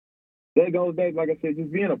 but that goes back, like I said,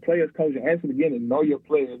 just being a player's coach and actually getting to know your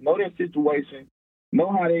players, know their situation,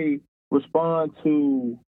 know how they respond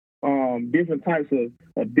to different types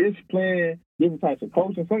of discipline, different types of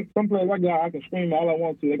coaching. Some players I can scream all I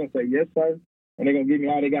want to. They're going to say, yes, sir, and they're going to give me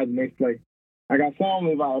all they got the next play. I got some,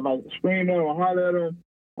 if I scream at them or holler at them,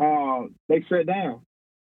 they shut down.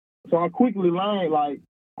 So I quickly learned,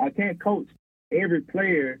 I can't coach every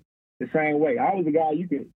player the same way. I was a guy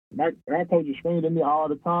my coaches screamed at me all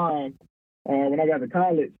the time. When I got to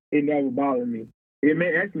college, it never bothered me. It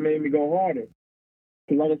actually made me go harder.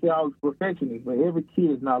 Because like I said, I was a perfectionist, but every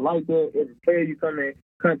kid is not like that. Every player you come in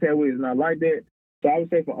contact with is not like that. So I would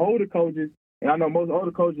say for older coaches, and I know most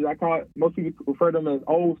older coaches, most people refer to them as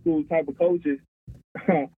old school type of coaches.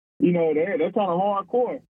 They're kind of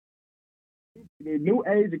hardcore. The new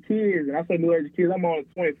age of kids, and I say new age of kids, I'm only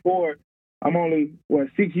 24. I'm only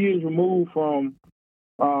 6 years removed from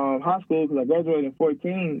high school because I graduated in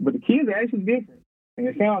 14. But the kids are actually different, and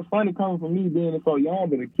it sounds funny coming from me being so young,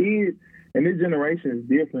 but the kids in this generation is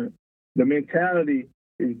different. The mentality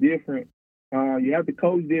is different. You have to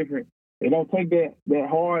coach different. They don't take that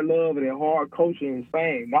hard love or that hard coaching the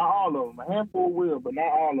same. Not all of them. A handful will, but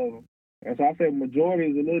not all of them. And so I say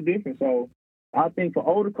majority is a little different. So I think for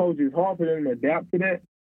older coaches, it's hard for them to adapt to that.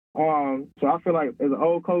 So I feel like as an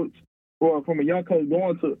old coach or from a young coach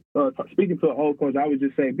going to speaking to an old coach, I would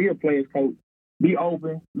just say be a player's coach, be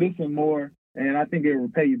open, listen more, and I think it will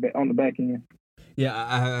pay you back on the back end. Yeah,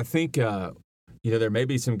 I think there may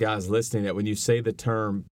be some guys listening that when you say the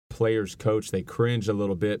term players coach, they cringe a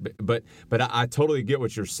little bit. But I totally get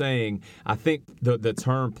what you're saying. I think the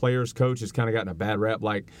term players coach has kind of gotten a bad rap.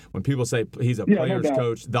 Like when people say he's a players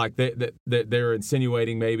coach, like they're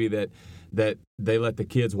insinuating maybe that they let the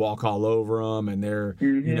kids walk all over them, and they're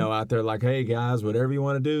out there like, hey guys, whatever you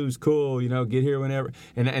want to do is cool, get here whenever,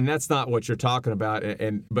 and that's not what you're talking about.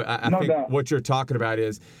 But I think what you're talking about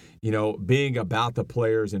is being about the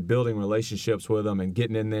players and building relationships with them and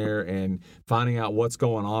getting in there and finding out what's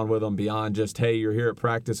going on with them beyond just, hey, you're here at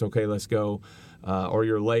practice, okay, let's go. Or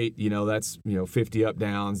you're late, that's 50 up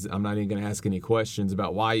downs. I'm not even going to ask any questions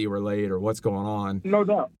about why you were late or what's going on. No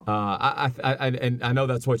doubt. And I know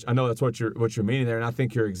that's what you're meaning there, and I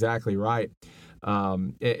think you're exactly right.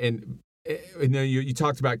 You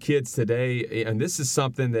talked about kids today, and this is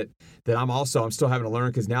something that I'm still having to learn,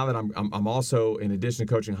 because now that I'm also, in addition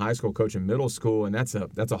to coaching high school, coaching middle school, and that's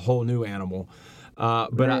a whole new animal.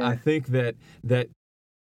 But I think that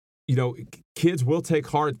kids will take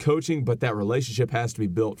hard coaching, but that relationship has to be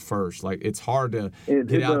built first. Like, it's hard to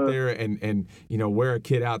get out there and wear a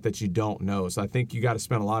kid out that you don't know. So I think you got to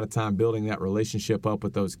spend a lot of time building that relationship up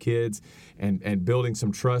with those kids and building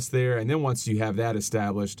some trust there. And then once you have that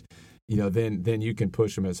established, then you can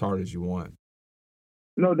push them as hard as you want.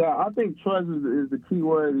 No doubt. I think trust is the key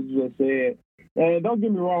word that you just said. And don't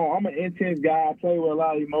get me wrong, I'm an intense guy. I play with a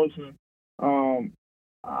lot of emotion.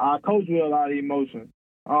 I coach with a lot of emotion.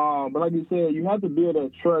 But like you said, you have to build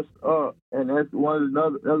that trust up, and that's that was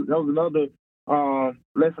another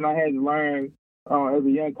lesson I had to learn as a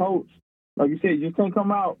young coach. Like you said, you just can't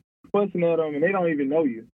come out fussing at them, and they don't even know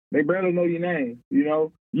you. They barely know your name.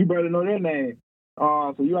 You barely know their name.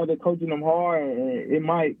 So you out there coaching them hard, and it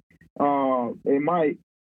might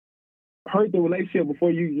hurt the relationship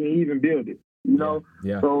before you can even build it. Yeah.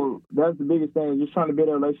 So that's the biggest thing, just trying to build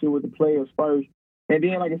a relationship with the players first, and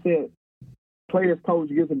then, like I said, players coach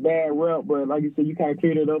gets a bad rep, but like you said, you kind of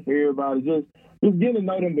cleared it up for everybody. Just getting to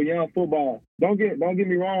know them beyond football. Don't get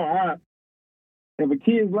me wrong. If a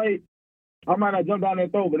kid's late, I might not jump down their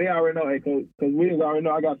throat, but they already know, hey, coach, because Williams already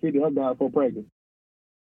know I got 50 up down for practice.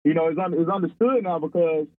 It's understood now,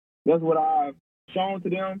 because that's what I've shown to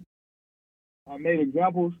them. I made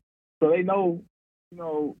examples, so they know,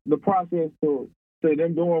 the process to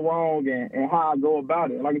them doing wrong and how I go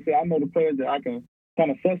about it. Like I said, I know the players that I can kind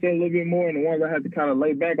of fuss at a little bit more, and the ones I have to kind of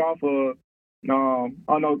lay back off of. I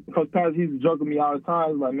know Coach Tyler, he's joking me all the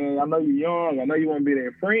time. He's like, man, I know you're young. I know you want to be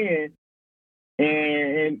their friend.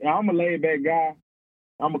 And I'm a laid-back guy.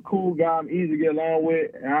 I'm a cool guy. I'm easy to get along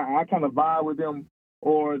with. And I kind of vibe with them,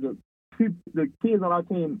 or the kids on our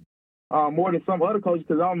team, more than some other coaches,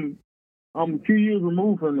 because I'm a few years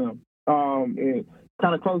removed from them, and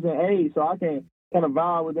kind of close in age, so I can kind of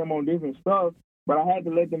vibe with them on different stuff. But I had to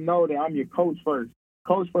let them know that I'm your coach first.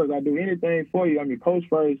 Coach first. I do anything for you. I'm your coach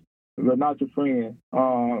first, but not your friend.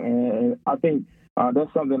 And I think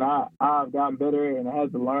that's something I've gotten better at, and I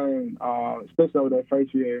had to learn, especially over that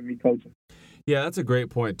first year of me coaching. Yeah, that's a great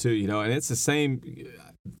point too. And it's the same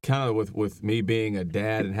kind of with me being a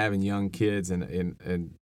dad and having young kids,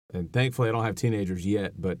 and thankfully I don't have teenagers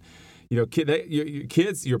yet, but. Your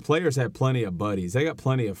players have plenty of buddies. They got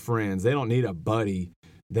plenty of friends. They don't need a buddy.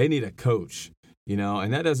 They need a coach.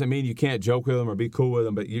 And that doesn't mean you can't joke with them or be cool with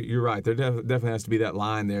them, but you're right. There definitely has to be that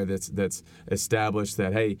line there that's established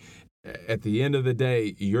that, hey, at the end of the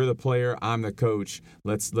day, you're the player, I'm the coach.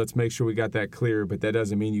 Let's make sure we got that clear, but that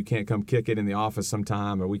doesn't mean you can't come kick it in the office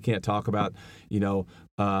sometime, or we can't talk about,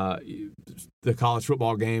 the college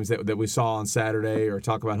football games that we saw on Saturday, or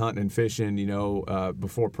talk about hunting and fishing,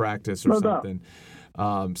 before practice or something.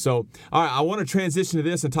 So, all right, I want to transition to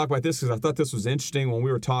this and talk about this, because I thought this was interesting when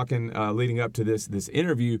we were talking leading up to this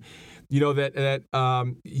interview. That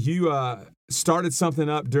you started something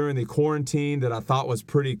up during the quarantine that I thought was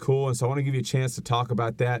pretty cool, and so I want to give you a chance to talk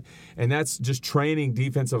about that. And that's just training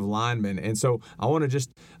defensive linemen. And so I want to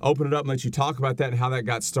just open it up and let you talk about that and how that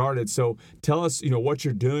got started. So tell us, what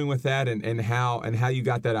you're doing with that and how you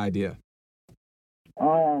got that idea.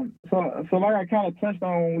 So like I kind of touched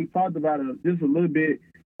on when we talked about it just a little bit,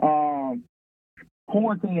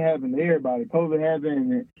 quarantine happened to everybody. COVID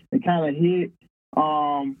happened, and it kind of hit.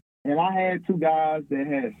 And I had two guys that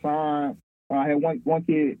had signed. I had one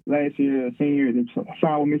kid last year, a senior, that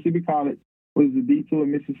signed with Mississippi College, was the D2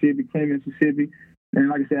 in Mississippi, Cleveland, Mississippi. And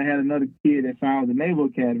like I said, I had another kid that signed with the Naval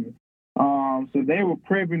Academy. So they were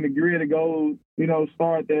prepping to get ready to go,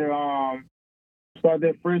 start their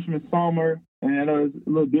freshman summer. And I know it's a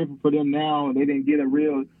little different for them now. They didn't get a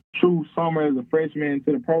real true summer as a freshman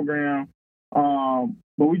into the program.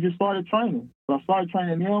 But we just started training. So I started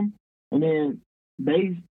training them, and then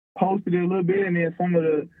they posted it a little bit, and then some of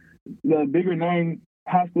the bigger name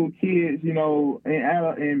high school kids,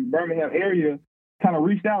 in Birmingham area kind of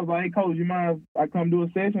reached out, was like, hey, coach, you mind if I come do a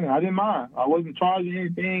session? And I didn't mind. I wasn't charging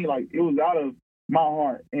anything. Like, it was out of my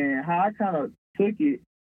heart. And how I kind of took it,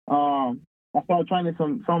 I started training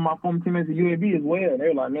some of my former teammates at UAB as well. They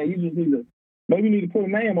were like, man, you just maybe you need to put a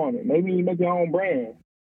name on it. Maybe you need to make your own brand.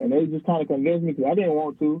 And they just kind of convinced me because I didn't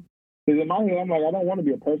want to. Because in my head, I'm like, I don't want to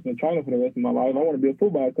be a personal trainer for the rest of my life. I want to be a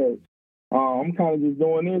football coach. I'm kind of just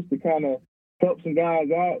doing this to kind of help some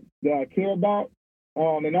guys out that I care about.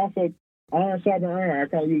 And also, iron sharpen iron. I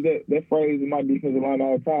kind of use that phrase in my defensive line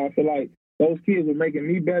all the time. I feel like those kids were making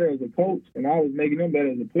me better as a coach, and I was making them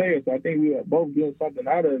better as a player. So I think we were both getting something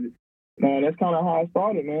out of it. That's kind of how I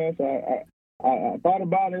started, man. So I thought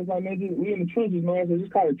about it. It's like, man, we in the trenches, man. So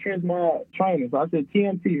just call it trench mile training. So I said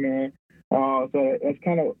TMT, man. So that's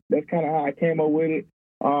kind of how I came up with it.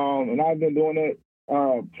 And I've been doing it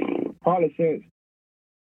probably since,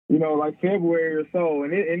 like February or so.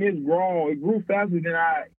 And it's grown. It grew faster than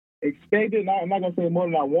I expected. I'm not gonna say more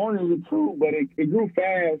than I wanted it to, but it grew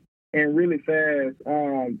fast and really fast.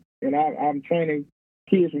 And I'm training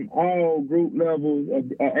kids from all group levels,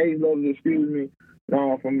 age levels,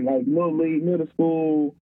 from like little league, middle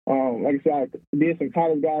school. Like I said, I did some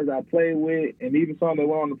college guys I played with, and even some that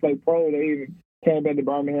went on to play pro. They even came back to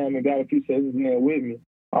Birmingham and got a few sessions in there with me.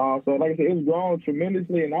 So like I said, it's grown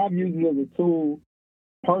tremendously, and I've used it as a tool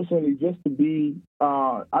personally just to be,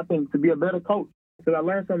 I think, to be a better coach. Because I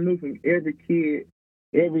learned something new from every kid,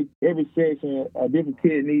 every session. A different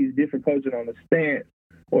kid needs different coaching on the stance,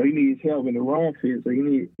 or he needs help in the run fit, so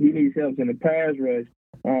he needs help in the pass rush.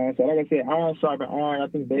 So like I said, iron sharpen iron. I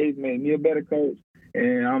think Dave made me a better coach,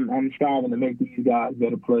 and I'm striving to make these guys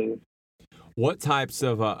better players. What types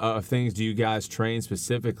of things do you guys train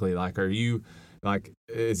specifically? Like, are you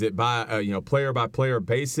is it by player by player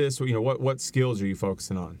basis? What skills are you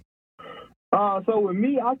focusing on? So with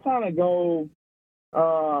me, I kind of go.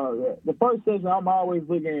 The first session, I'm always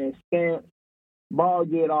looking at stance, ball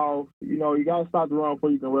get off. You got to stop the run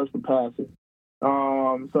before you can rush the passer.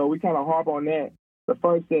 So we kind of harp on that the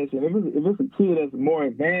first session. If it's a kid that's more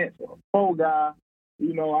advanced, or a pro guy,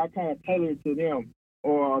 I kind of tailor it to them.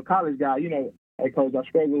 Or a college guy, hey, coach, I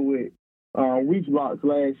struggled with reach blocks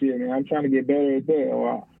last year, man. I'm trying to get better at that.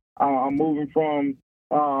 Or I'm moving from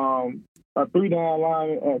a three-down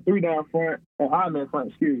front,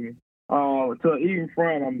 to an even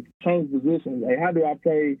front. I'm changing positions. Hey, how do I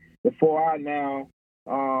play the 4-eye now,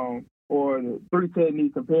 or the 3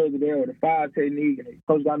 technique compared to that, or the 5 technique? And the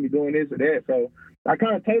coach got me doing this or that. So I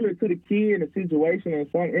kind of tailor it to the kid and the situation in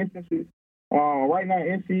some instances. Right now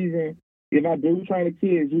in season, if I do train the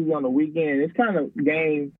kids, usually on the weekend, it's kind of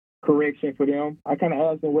game correction for them. I kind of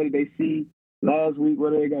ask them what did they see last week,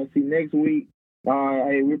 what are they going to see next week.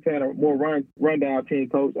 Hey, we're playing a more rundown team,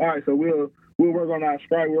 coach. All right, so we'll work on our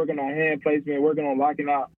strike, working on hand placement, working on locking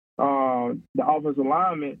out the offensive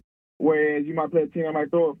alignment. Whereas you might play a team, I might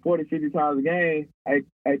throw it 40, 50 times a game. Hey,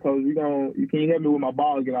 coach, can you help me with my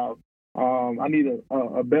ball get off? I need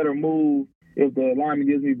a better move if the alignment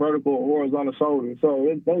gives me vertical or horizontal shoulder.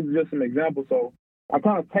 So those are just some examples. So I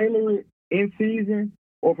kind of tailor it in season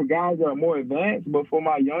or for guys that are more advanced, but for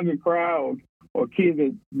my younger crowd or kids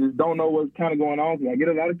that just don't know what's kind of going on. Because I get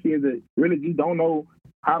a lot of kids that really just don't know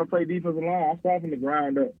how to play defensive line. I start from the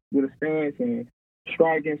ground up with a stance and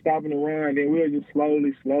striking, stopping the run, then we'll just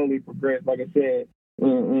slowly progress, like I said,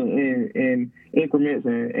 in increments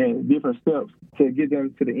and different steps to get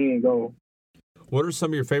them to the end goal. What are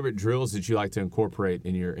some of your favorite drills that you like to incorporate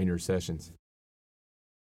in your sessions?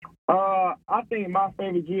 I think my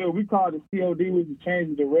favorite drill, we call it the COD, which is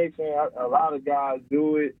change of direction. A lot of guys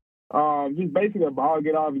do it. Just basically a ball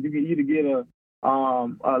get off. You can either get a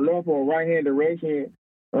left or a right hand direction,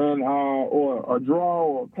 and or a draw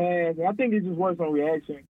or a pass. And I think it just works on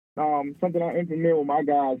reaction. Something I implement with my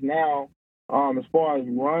guys now, as far as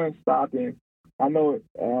run stopping. I know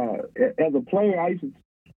as a player, I used to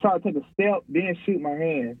try to take a step, then shoot my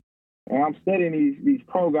hand. And I'm studying these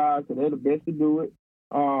pro guys because they're the best to do it.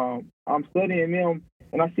 I'm studying them,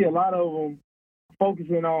 and I see a lot of them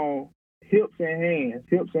focusing on hips and hands.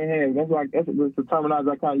 That's the terminology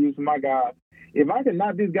I kind of use for my guys. If I can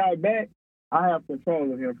knock this guy back, I have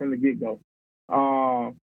control of him from the get-go.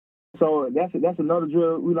 So that's another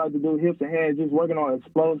drill we like to do, hips and hands, just working on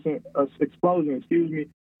explosion.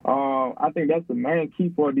 I think that's the main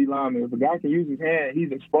key for a D lineman. If a guy can use his hand,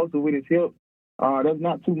 he's explosive with his hip, there's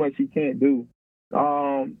not too much he can't do.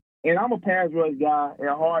 And I'm a pass rush guy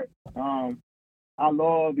at heart. I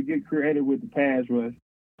love to get creative with the pass rush.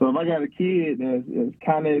 So if I got a kid that's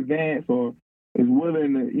kind of advanced or is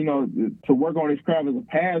willing to, to work on his craft as a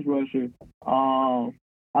pass rusher,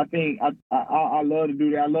 I think I love to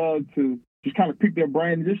do that. I love to just kind of pick their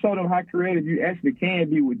brain and just show them how creative you actually can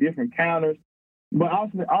be with different counters, but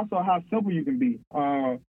also how simple you can be.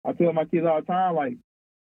 I tell my kids all the time, like,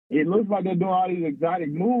 it looks like they're doing all these exotic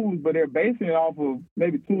moves, but they're basing it off of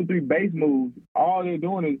maybe 2 or 3 base moves. All they're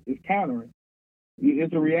doing is countering.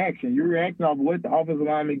 It's a reaction. You're reacting off of what the offensive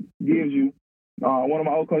lineman gives you. One of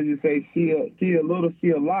my old coaches say, see a little, see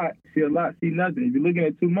a lot, see nothing. If you're looking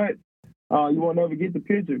at too much, you won't never get the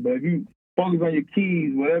picture. But if you focus on your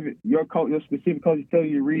keys, whatever your specific coach is telling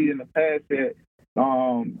you to read in the past set,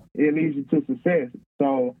 it leads you to success.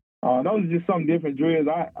 So those are just some different drills.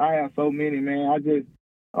 I have so many, man. I just,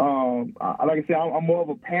 like I said, I'm more of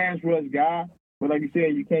a pass rush guy. But like you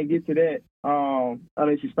said, you can't get to that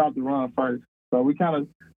unless you stop the run first. So we kind of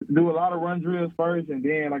do a lot of run drills first, and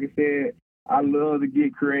then, like I said, I love to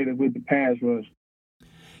get creative with the pass rush.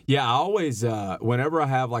 Yeah, I always, whenever I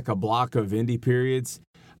have like a block of indie periods,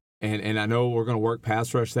 and I know we're going to work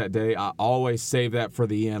pass rush that day, I always save that for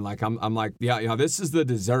the end. Like I'm like, yeah, this is the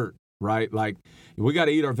dessert, right? Like we got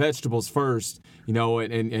to eat our vegetables first,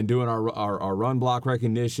 and doing our run block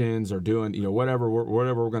recognitions or doing, whatever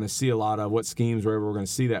we're going to see a lot of, what schemes wherever we're going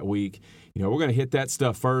to see that week. We're going to hit that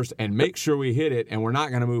stuff first and make sure we hit it, and we're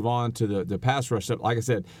not going to move on to the pass rush stuff. Like I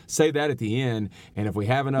said, save that at the end, and if we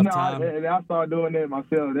have enough time. I started doing that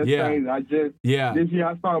myself. That's crazy. This year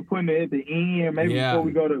I started putting it at the end, maybe before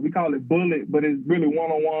we go to, we call it bullet, but it's really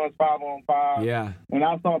 1-on-1s, 5-on-5. Yeah. And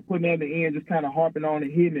I started putting it at the end, just kind of harping on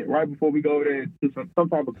it, hitting it right before we go there to some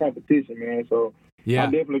type of competition, man. So yeah, I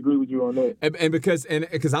definitely agree with you on that. And because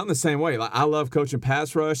I'm the same way. Like I love coaching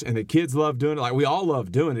pass rush, and the kids love doing it. Like we all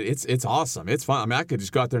love doing it. It's awesome. It's fun. I mean, I could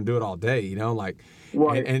just go out there and do it all day. Like.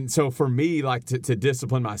 Right. And so for me, like to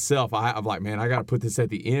discipline myself, I'm like, man, I got to put this at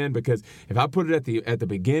the end, because if I put it at the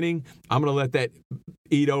beginning, I'm going to let that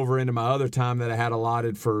eat over into my other time that I had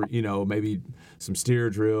allotted for, maybe some steer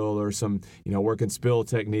drill or some, working spill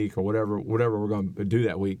technique or whatever we're going to do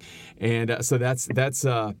that week. And so that's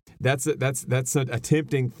a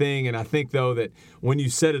tempting thing. And I think though that when you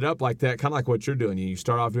set it up like that, kind of like what you're doing, you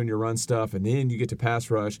start off doing your run stuff and then you get to pass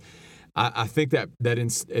rush. I think that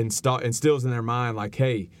instills in their mind, like,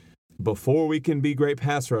 hey, before we can be great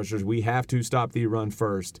pass rushers, we have to stop the run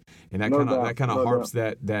first, and that kind of harps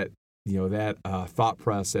that thought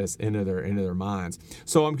process into their minds.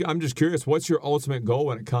 So I'm just curious, what's your ultimate goal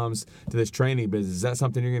when it comes to this training business? Is that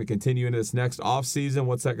something you're going to continue into this next off season?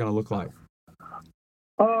 What's that going to look like?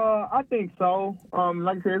 I think so.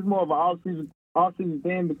 Like I said, it's more of an off season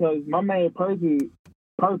thing, because my main purpose,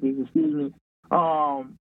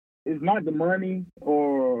 it's not the money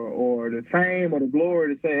or the fame or the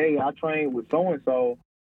glory to say, hey, I trained with so-and-so.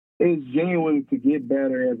 It's genuinely to get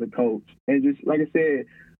better as a coach. And just, like I said,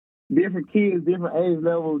 different kids, different age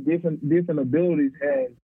levels, different abilities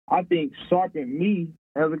has, I think, sharpened me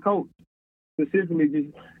as a coach. Specifically, just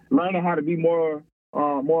learning how to be more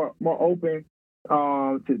open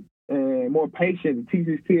and more patient to teach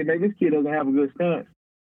this kid, maybe this kid doesn't have a good stance,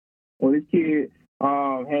 or this kid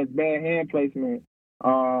has bad hand placement.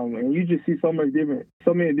 And you just see so many different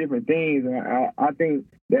things, and I think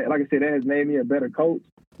that, like I said, that has made me a better coach.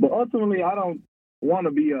 But ultimately, I don't want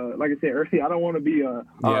to be like I said earlier, I don't want to be a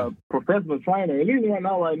professional trainer. At least right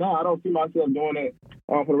now, I don't see myself doing it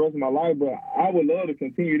for the rest of my life. But I would love to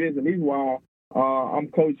continue this, at least while I'm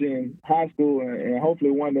coaching high school, and hopefully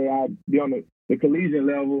one day I'll be on the collegiate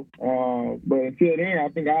level. But until then, I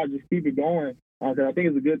think I'll just keep it going, because I think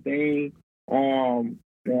it's a good thing.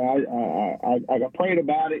 I prayed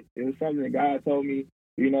about it. It was something that God told me,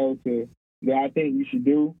 that I think you should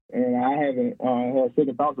do, and I haven't had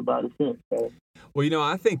second thoughts about it since. So. Well,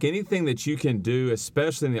 I think anything that you can do,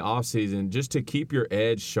 especially in the off season, just to keep your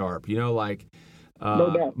edge sharp.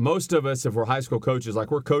 No doubt. Most of us, if we're high school coaches,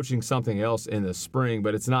 like we're coaching something else in the spring,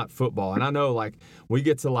 but it's not football. And I know, like, we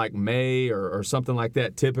get to like May or something like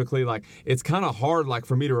that. Typically, like, it's kind of hard, like,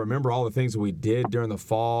 for me to remember all the things that we did during the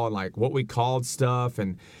fall and like what we called stuff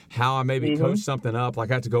and how I maybe coached something up.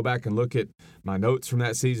 Like, I have to go back and look at my notes from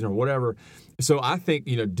that season or whatever. So I think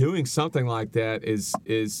doing something like that is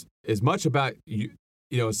as much about you.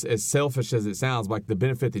 As selfish as it sounds, like the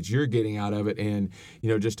benefit that you're getting out of it, and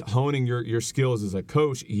just honing your skills as a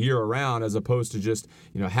coach year round, as opposed to just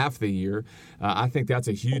half the year. I think that's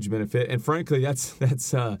a huge benefit, and frankly,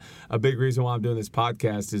 that's a big reason why I'm doing this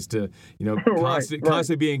podcast, is to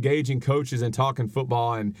constantly be engaging coaches and talking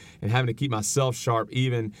football and having to keep myself sharp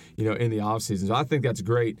even in the off season. So I think that's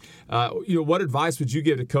great. What advice would you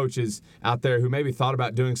give to coaches out there who maybe thought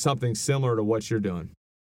about doing something similar to what you're doing?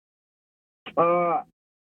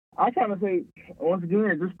 I kind of say, once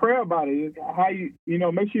again, just pray about it. It's how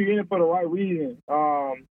make sure you're in it for the right reason.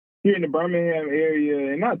 Here in the Birmingham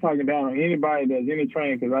area, and not talking down on anybody that does any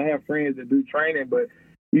training, because I have friends that do training, but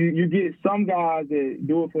you get some guys that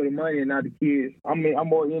do it for the money and not the kids. I mean, I'm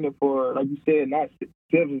more in it for, like you said, not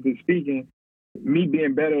selfishly speaking, me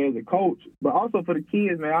being better as a coach, but also for the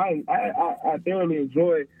kids, man. I thoroughly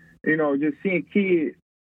enjoy, just seeing kids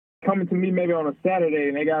coming to me maybe on a Saturday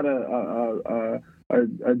and they got a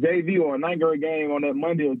JV or a ninth grade game on that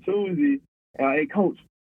Monday or Tuesday. Hey, coach,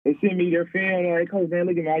 they send me their film. Hey, coach, man,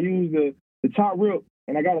 look at me. I used the top rip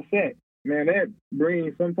and I got a sack. Man, that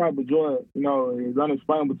brings some type of joy, it's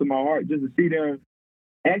unexplainable to my heart just to see them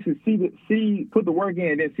actually put the work in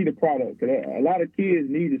and then see the product. 'Cause a lot of kids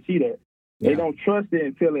need to see that. Yeah. They don't trust it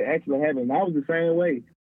until it actually happens. I was the same way.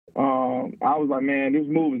 I was like, man, this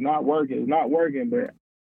move is not working. It's not working. But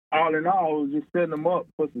all in all, it was just setting them up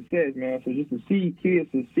for success, man. So just to see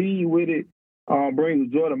kids succeed with it brings a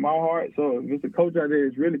joy to my heart. So if it's a coach out there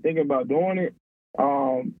that's really thinking about doing it,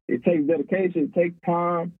 it takes dedication. It takes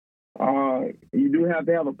time. You do have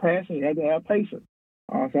to have a passion. You have to have patience.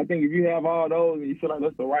 So I think if you have all those and you feel like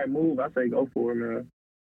that's the right move, I say go for it, man.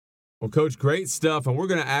 Well, Coach, great stuff. And we're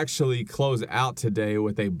going to actually close out today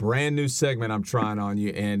with a brand new segment I'm trying on you.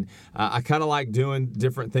 And I kind of like doing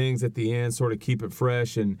different things at the end, sort of keep it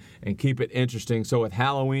fresh and keep it interesting. So with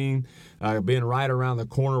Halloween being right around the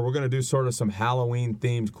corner, we're going to do sort of some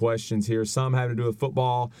Halloween-themed questions here. Some having to do with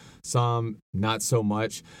football, some not so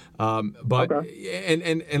much. But okay.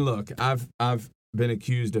 And look, I've been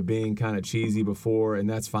accused of being kind of cheesy before, and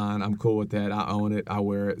that's fine. I'm cool with that. I own it. I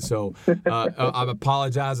wear it. So I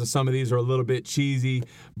apologize if some of these are a little bit cheesy.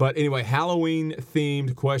 But anyway,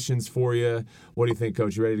 Halloween-themed questions for you. What do you think,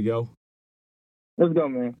 Coach? You ready to go? Let's go,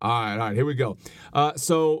 man. All right. Here we go.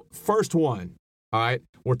 So first one. All right.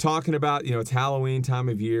 We're talking about, it's Halloween time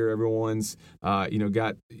of year. Everyone's,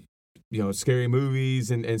 got scary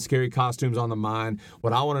movies and scary costumes on the mind.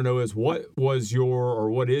 What I want to know is what has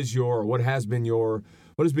been your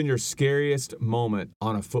scariest moment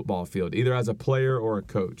on a football field, either as a player or a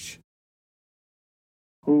coach?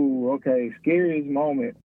 Ooh, okay. Scariest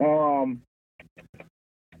moment. I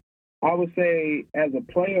would say as a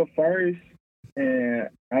player first, and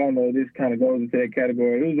I don't know, this kind of goes into that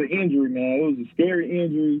category. It was an injury, man. It was a scary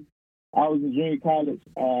injury. I was in junior college.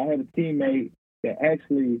 I had a teammate that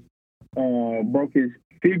actually broke his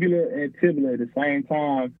fibula and tibia at the same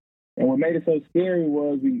time. And what made it so scary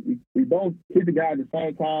was we both hit the guy at the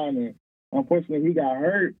same time, and unfortunately he got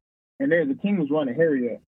hurt, and the team was running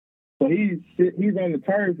hurry up. So he's on the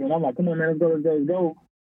turf, and I'm like, come on, man, let's go.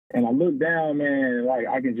 And I look down, man, like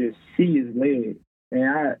I can just see his leg.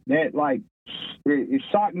 And it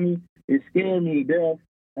shocked me. It scared me to death.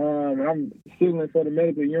 And I'm signaling for the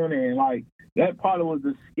medical unit, and like that probably was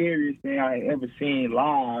the scariest thing I had ever seen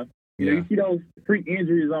live. Yeah. You see those freak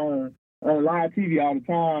injuries on live TV all the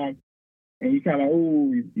time, and you kind of,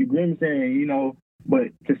 you grimacing,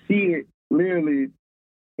 but to see it literally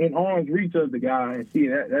in arm's reach of the guy and see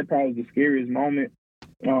that probably was the scariest moment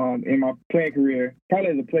in my playing career, probably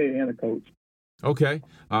as a player and a coach. Okay.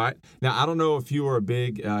 All right. Now, I don't know if you were a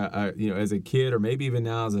big, as a kid or maybe even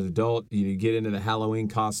now as an adult, you get into the Halloween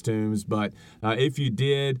costumes, but if you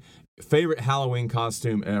did, favorite Halloween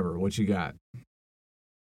costume ever, what you got?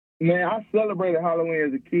 Man, I celebrated Halloween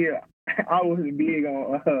as a kid. I was big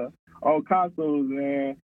on costumes,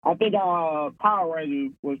 man. I think Power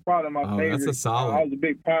Ranger was probably my favorite. That's a solid. I was a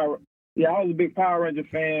big Power Ranger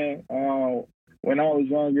fan when I was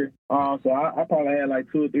younger. So I probably had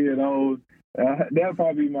like 2 or 3 of those. That would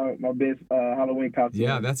probably be my best Halloween costume.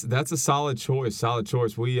 Yeah, that's a solid choice.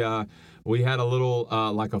 We had a little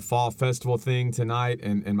like a fall festival thing tonight,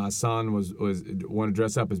 and my son was wanted to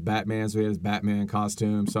dress up as Batman, so he had his Batman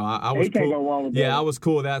costume. So I was cool. Go wrong with that. Yeah, I was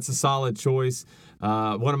cool. That's a solid choice.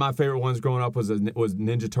 One of my favorite ones growing up was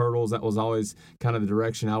Ninja Turtles. That was always kind of the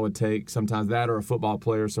direction I would take. Sometimes that or a football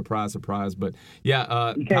player. Surprise, surprise. But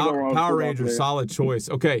yeah, Power Rangers, solid choice.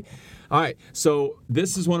 Okay. All right, so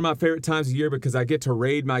this is one of my favorite times of year because I get to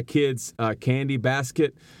raid my kids' candy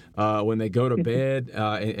basket when they go to bed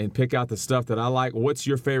and pick out the stuff that I like. What's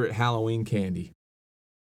your favorite Halloween candy?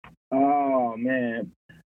 Oh man,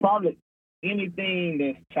 probably anything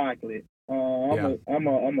that's chocolate.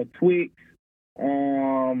 I'm a Twix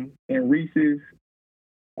and Reese's,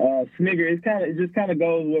 Snickers. It just kind of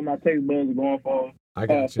goes with my taste buds are going for. I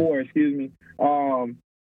got you. Excuse me.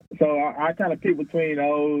 So I kind of pick between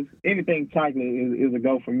those. Anything chocolate is a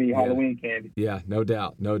go for me, yeah. Halloween candy. Yeah, no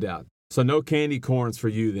doubt. So no candy corns for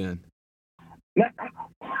you then?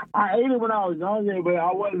 I ate it when I was younger, but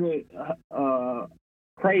I wasn't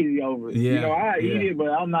crazy over it. Yeah, I yeah. eat it, but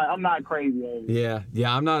I'm not crazy over it.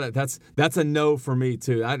 Yeah. I'm not. That's a no for me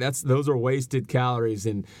too. Those are wasted calories,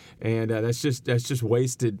 and that's just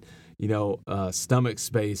wasted, stomach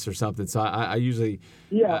space or something. So I usually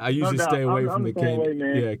Yeah, I no usually doubt. stay away from I'm the the same candy. way,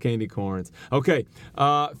 man. Yeah, candy corns. Okay.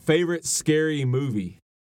 Favorite scary movie?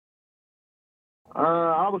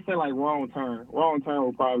 I would say like Wrong Turn. Wrong Turn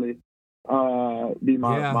will probably be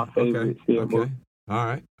my favorite scary Okay. movie. All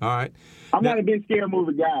right. I'm Now, not a big scary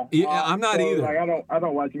movie guy. yeah, I'm not so, either. Like I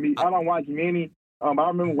don't watch many. I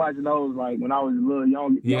remember watching those like when I was a little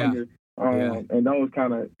younger. And those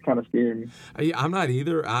kind of scared me. I'm not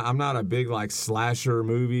either. I'm not a big like slasher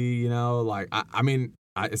movie. Like I mean,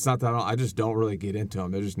 it's not that I just don't really get into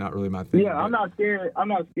them. They're just not really my thing. Yeah, I'm not scared. I'm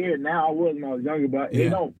not scared now. I was when I was younger, but Yeah. they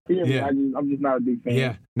don't scare me. Yeah. I'm just not a big fan.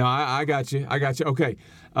 Yeah, no, I got you. Okay.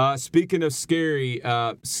 Speaking of scary,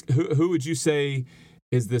 who would you say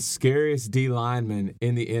is the scariest D lineman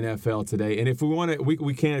in the NFL today? And if we want to,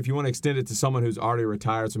 we can. If you want to extend it to someone who's already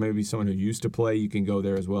retired, so maybe someone who used to play, you can go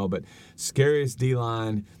there as well. But scariest D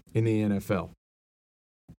line in the NFL.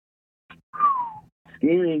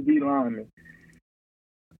 Scariest D lineman.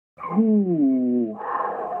 Ooh.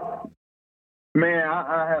 Man,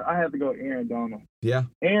 I have to go Aaron Donald. Yeah.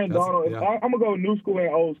 Aaron Donald. Yeah. I'm gonna go new school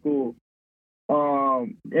and old school.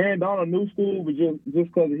 Aaron Donald new school, but just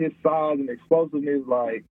because of his size and explosiveness,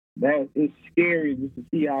 like that, it's scary just to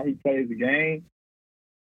see how he plays the game.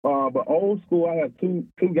 But old school, I have two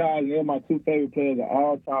guys, and they're my two favorite players of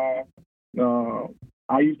all time.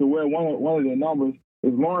 I used to wear one of their numbers.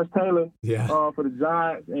 It's Lawrence Taylor for the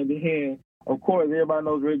Giants, and then of course everybody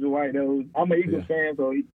knows Reggie White. I'm an Eagles fan, so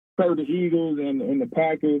he played with the Eagles and the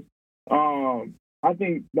Packers. I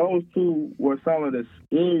think those two were some of the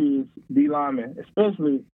scariest D linemen,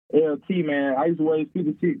 especially LT, man. I used to wear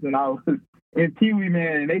 56 when I was in Pee Wee,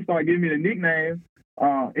 man, and they started giving me the nickname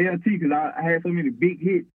LT because I had so many big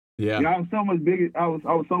hits. Yeah. I was so much big. I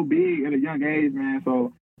was so big at a young age, man.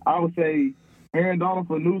 So I would say Aaron Donald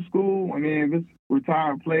for new school, and then just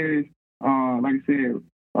retired players, like I said,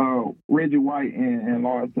 Reggie White and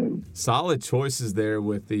Lawrence Taylor. Solid choices there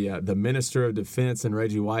with the Minister of Defense and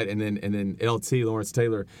Reggie White, and then LT Lawrence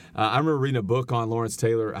Taylor. I remember reading a book on Lawrence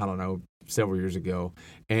Taylor. I don't know, several years ago,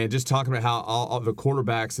 and just talking about how all the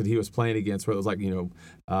quarterbacks that he was playing against, where it was like,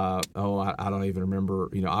 I don't even remember,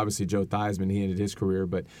 obviously Joe Theismann, he ended his career,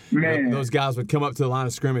 but those guys would come up to the line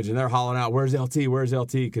of scrimmage and they're hollering out, "Where's LT? Where's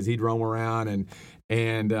LT?" Because he'd roam around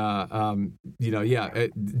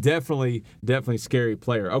definitely scary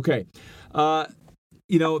player. Okay.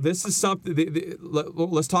 This is something.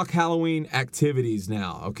 Let's talk Halloween activities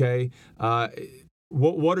now. Okay.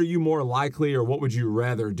 What are you more likely, or what would you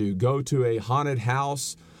rather do? Go to a haunted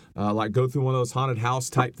house, like go through one of those haunted house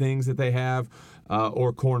type things that they have,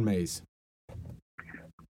 or corn maze?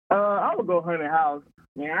 I would go haunted house.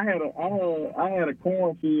 Man, I had a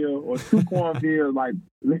cornfield or two cornfields like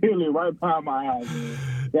literally right behind my house.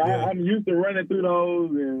 Man. I'm used to running through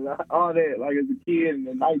those and all that, like as a kid, and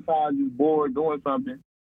at nighttime just bored doing something.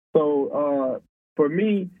 So for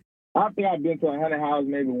me, I think I've been to a haunted house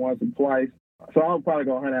maybe once or twice. So I'll probably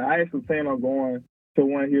go haunted. I actually plan on going to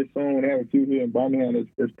one here soon. They have a few here in Birmingham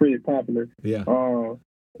that's pretty popular. Yeah.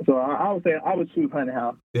 So I would say I would choose haunted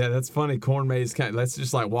house. Yeah, that's funny. Corn maze that's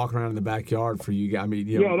just like walking around in the backyard for you guys. I mean,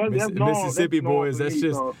 that's Mississippi boys. That's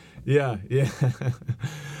just so. Yeah.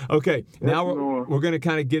 Okay, now we're going to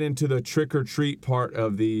kind of get into the trick or treat part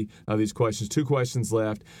of these questions. 2 questions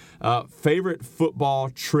left. Favorite football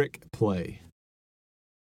trick play?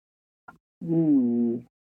 Ooh.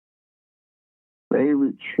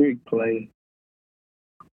 Favorite trick play.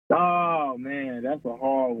 Oh man, that's a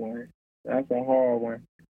hard one. I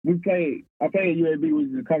played UAB, which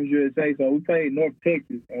is the Conference USA, so we played North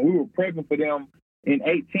Texas, and we were prepping for them in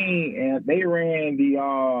 18, and they ran the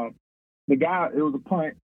guy. It was a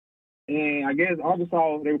punt, and I guess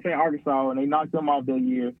Arkansas. They were playing Arkansas, and they knocked them off that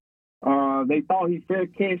year. They thought he fair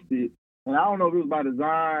catched it, and I don't know if it was by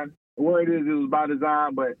design. Where it was by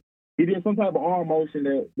design, but he did some type of arm motion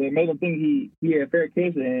that made him think he had fair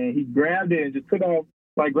catch it, and he grabbed it and just took off,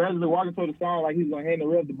 like gradually walking toward the side like he was going to hand the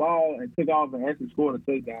ref the ball, and took off and actually scored a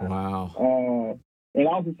touchdown. Wow. And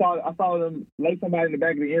I also saw them lay somebody in the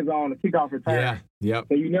back of the end zone on a kickoff return. Yeah. Yep.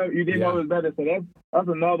 So you didn't know it was better. So that's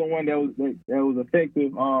another one that was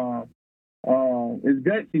effective. It's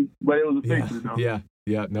gutsy, but it was effective.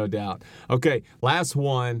 Yeah, no doubt. Okay, last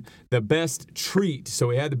one, the best treat. So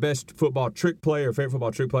we had the best football trick play or favorite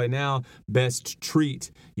football trick play. Now, best treat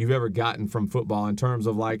you've ever gotten from football in terms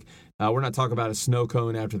of like, we're not talking about a snow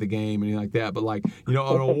cone after the game, anything like that, but like, an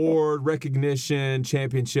award, recognition,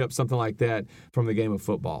 championship, something like that from the game of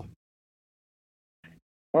football.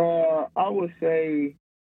 I would say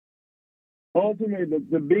ultimately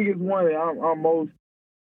the biggest one that I'm most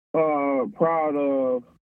proud of.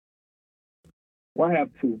 Well, I have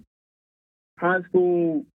two. High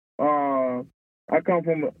school. I come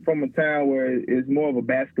from a town where it's more of a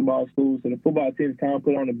basketball school, so the football team is kind of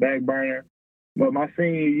put on the back burner. But my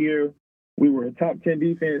senior year, we were a top 10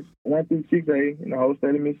 defense, 1 through 6A in the whole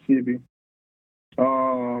state of Mississippi.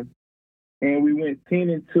 And we went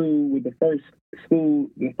 10-2 with the first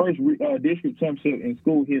district championship in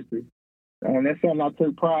school history. That's something I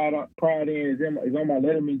took pride in. Is on my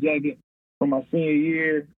Letterman jacket from my senior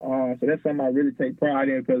year. So that's something I really take pride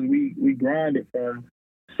in because we grinded from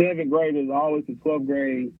 7th graders all the way to 12th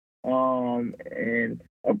grade. And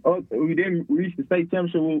we didn't reach the state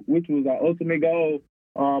championship, which was our ultimate goal.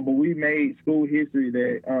 But we made school history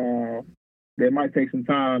that might take some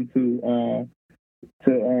time to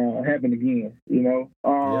happen again, you know.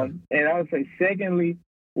 And I would say secondly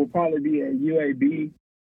will probably be at UAB.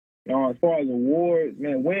 As far as awards,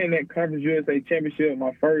 man, winning that Conference USA Championship,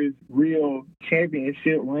 my first real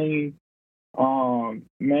championship ring,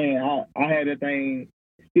 man, I had that thing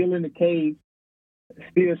still in the case,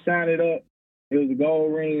 still shine it up. It was a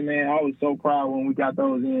gold ring, man. I was so proud when we got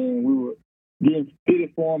those in. We were getting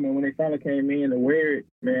fitted for them, and when they finally came in to wear it,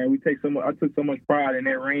 man, I took so much pride in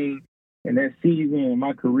that ring and that season and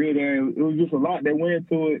my career there. It was just a lot that went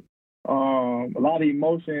into it, a lot of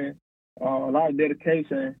emotion, a lot of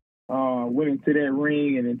dedication went into that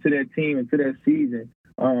ring and into that team, into that season.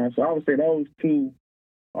 So I would say those two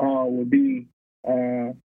would be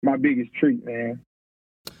my biggest treat, man.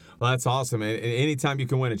 Well, that's awesome. And anytime you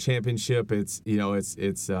can win a championship, it's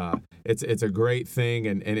a great thing.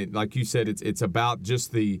 And it, like you said, it's about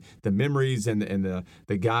just the memories and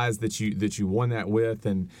the guys that you won that with,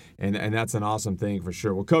 and that's an awesome thing for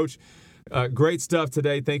sure. Well, Coach, great stuff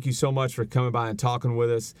today. Thank you so much for coming by and talking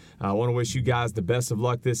with us. I want to wish you guys the best of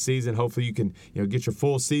luck this season. Hopefully you can get your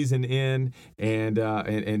full season in, and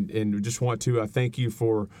just want to thank you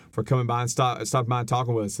for coming by and stopping by and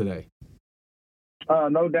talking with us today.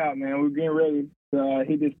 No doubt, man. We're getting ready to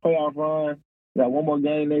hit this playoff run. We got one more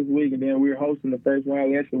game next week, and then we're hosting the first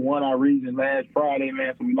round. We actually won our region last Friday,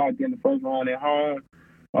 man, so we locked in the first round at home.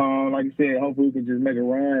 Like I said, hopefully we can just make a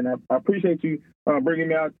run. I appreciate you bringing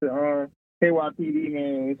me out to KYPD,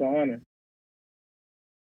 man. It's an honor.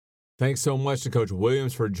 Thanks so much to Coach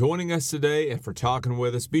Williams for joining us today and for talking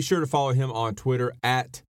with us. Be sure to follow him on Twitter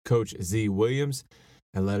at Coach Z Williams.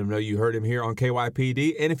 And let him know you heard him here on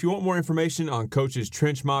KYPD. And if you want more information on Coach's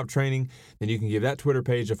trench mob training, then you can give that Twitter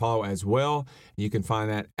page a follow as well. You can find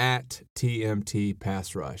that at TMT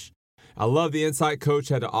Pass Rush. I love the insight Coach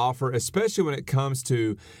had to offer, especially when it comes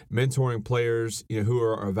to mentoring players, who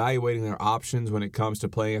are evaluating their options when it comes to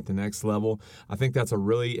playing at the next level. I think that's a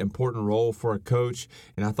really important role for a coach,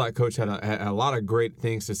 and I thought Coach had a lot of great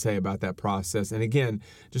things to say about that process. And again,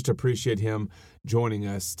 just appreciate him joining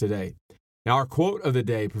us today. Now, our quote of the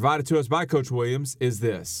day, provided to us by Coach Williams, is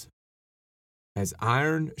this: "As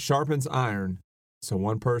iron sharpens iron, so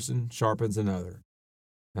one person sharpens another."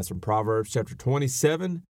 That's from Proverbs chapter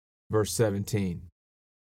 27, verse 17.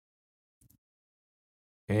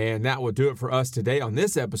 And that will do it for us today on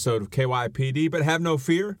this episode of KYPD. But have no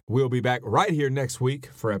fear, we'll be back right here next week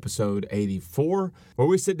for episode 84, where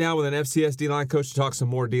we sit down with an FCS D-line coach to talk some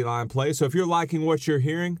more D-line play. So if you're liking what you're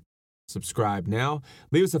hearing, subscribe now.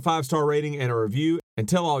 Leave us a 5-star rating and a review, and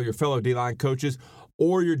tell all your fellow D-line coaches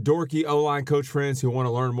or your dorky O-line coach friends who want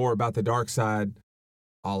to learn more about the dark side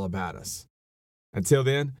all about us. Until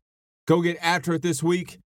then, go get after it this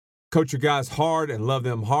week. Coach your guys hard and love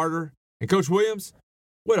them harder. And Coach Williams,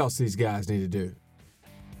 what else these guys need to do?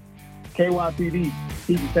 KYPD,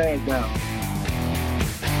 keep your tags down.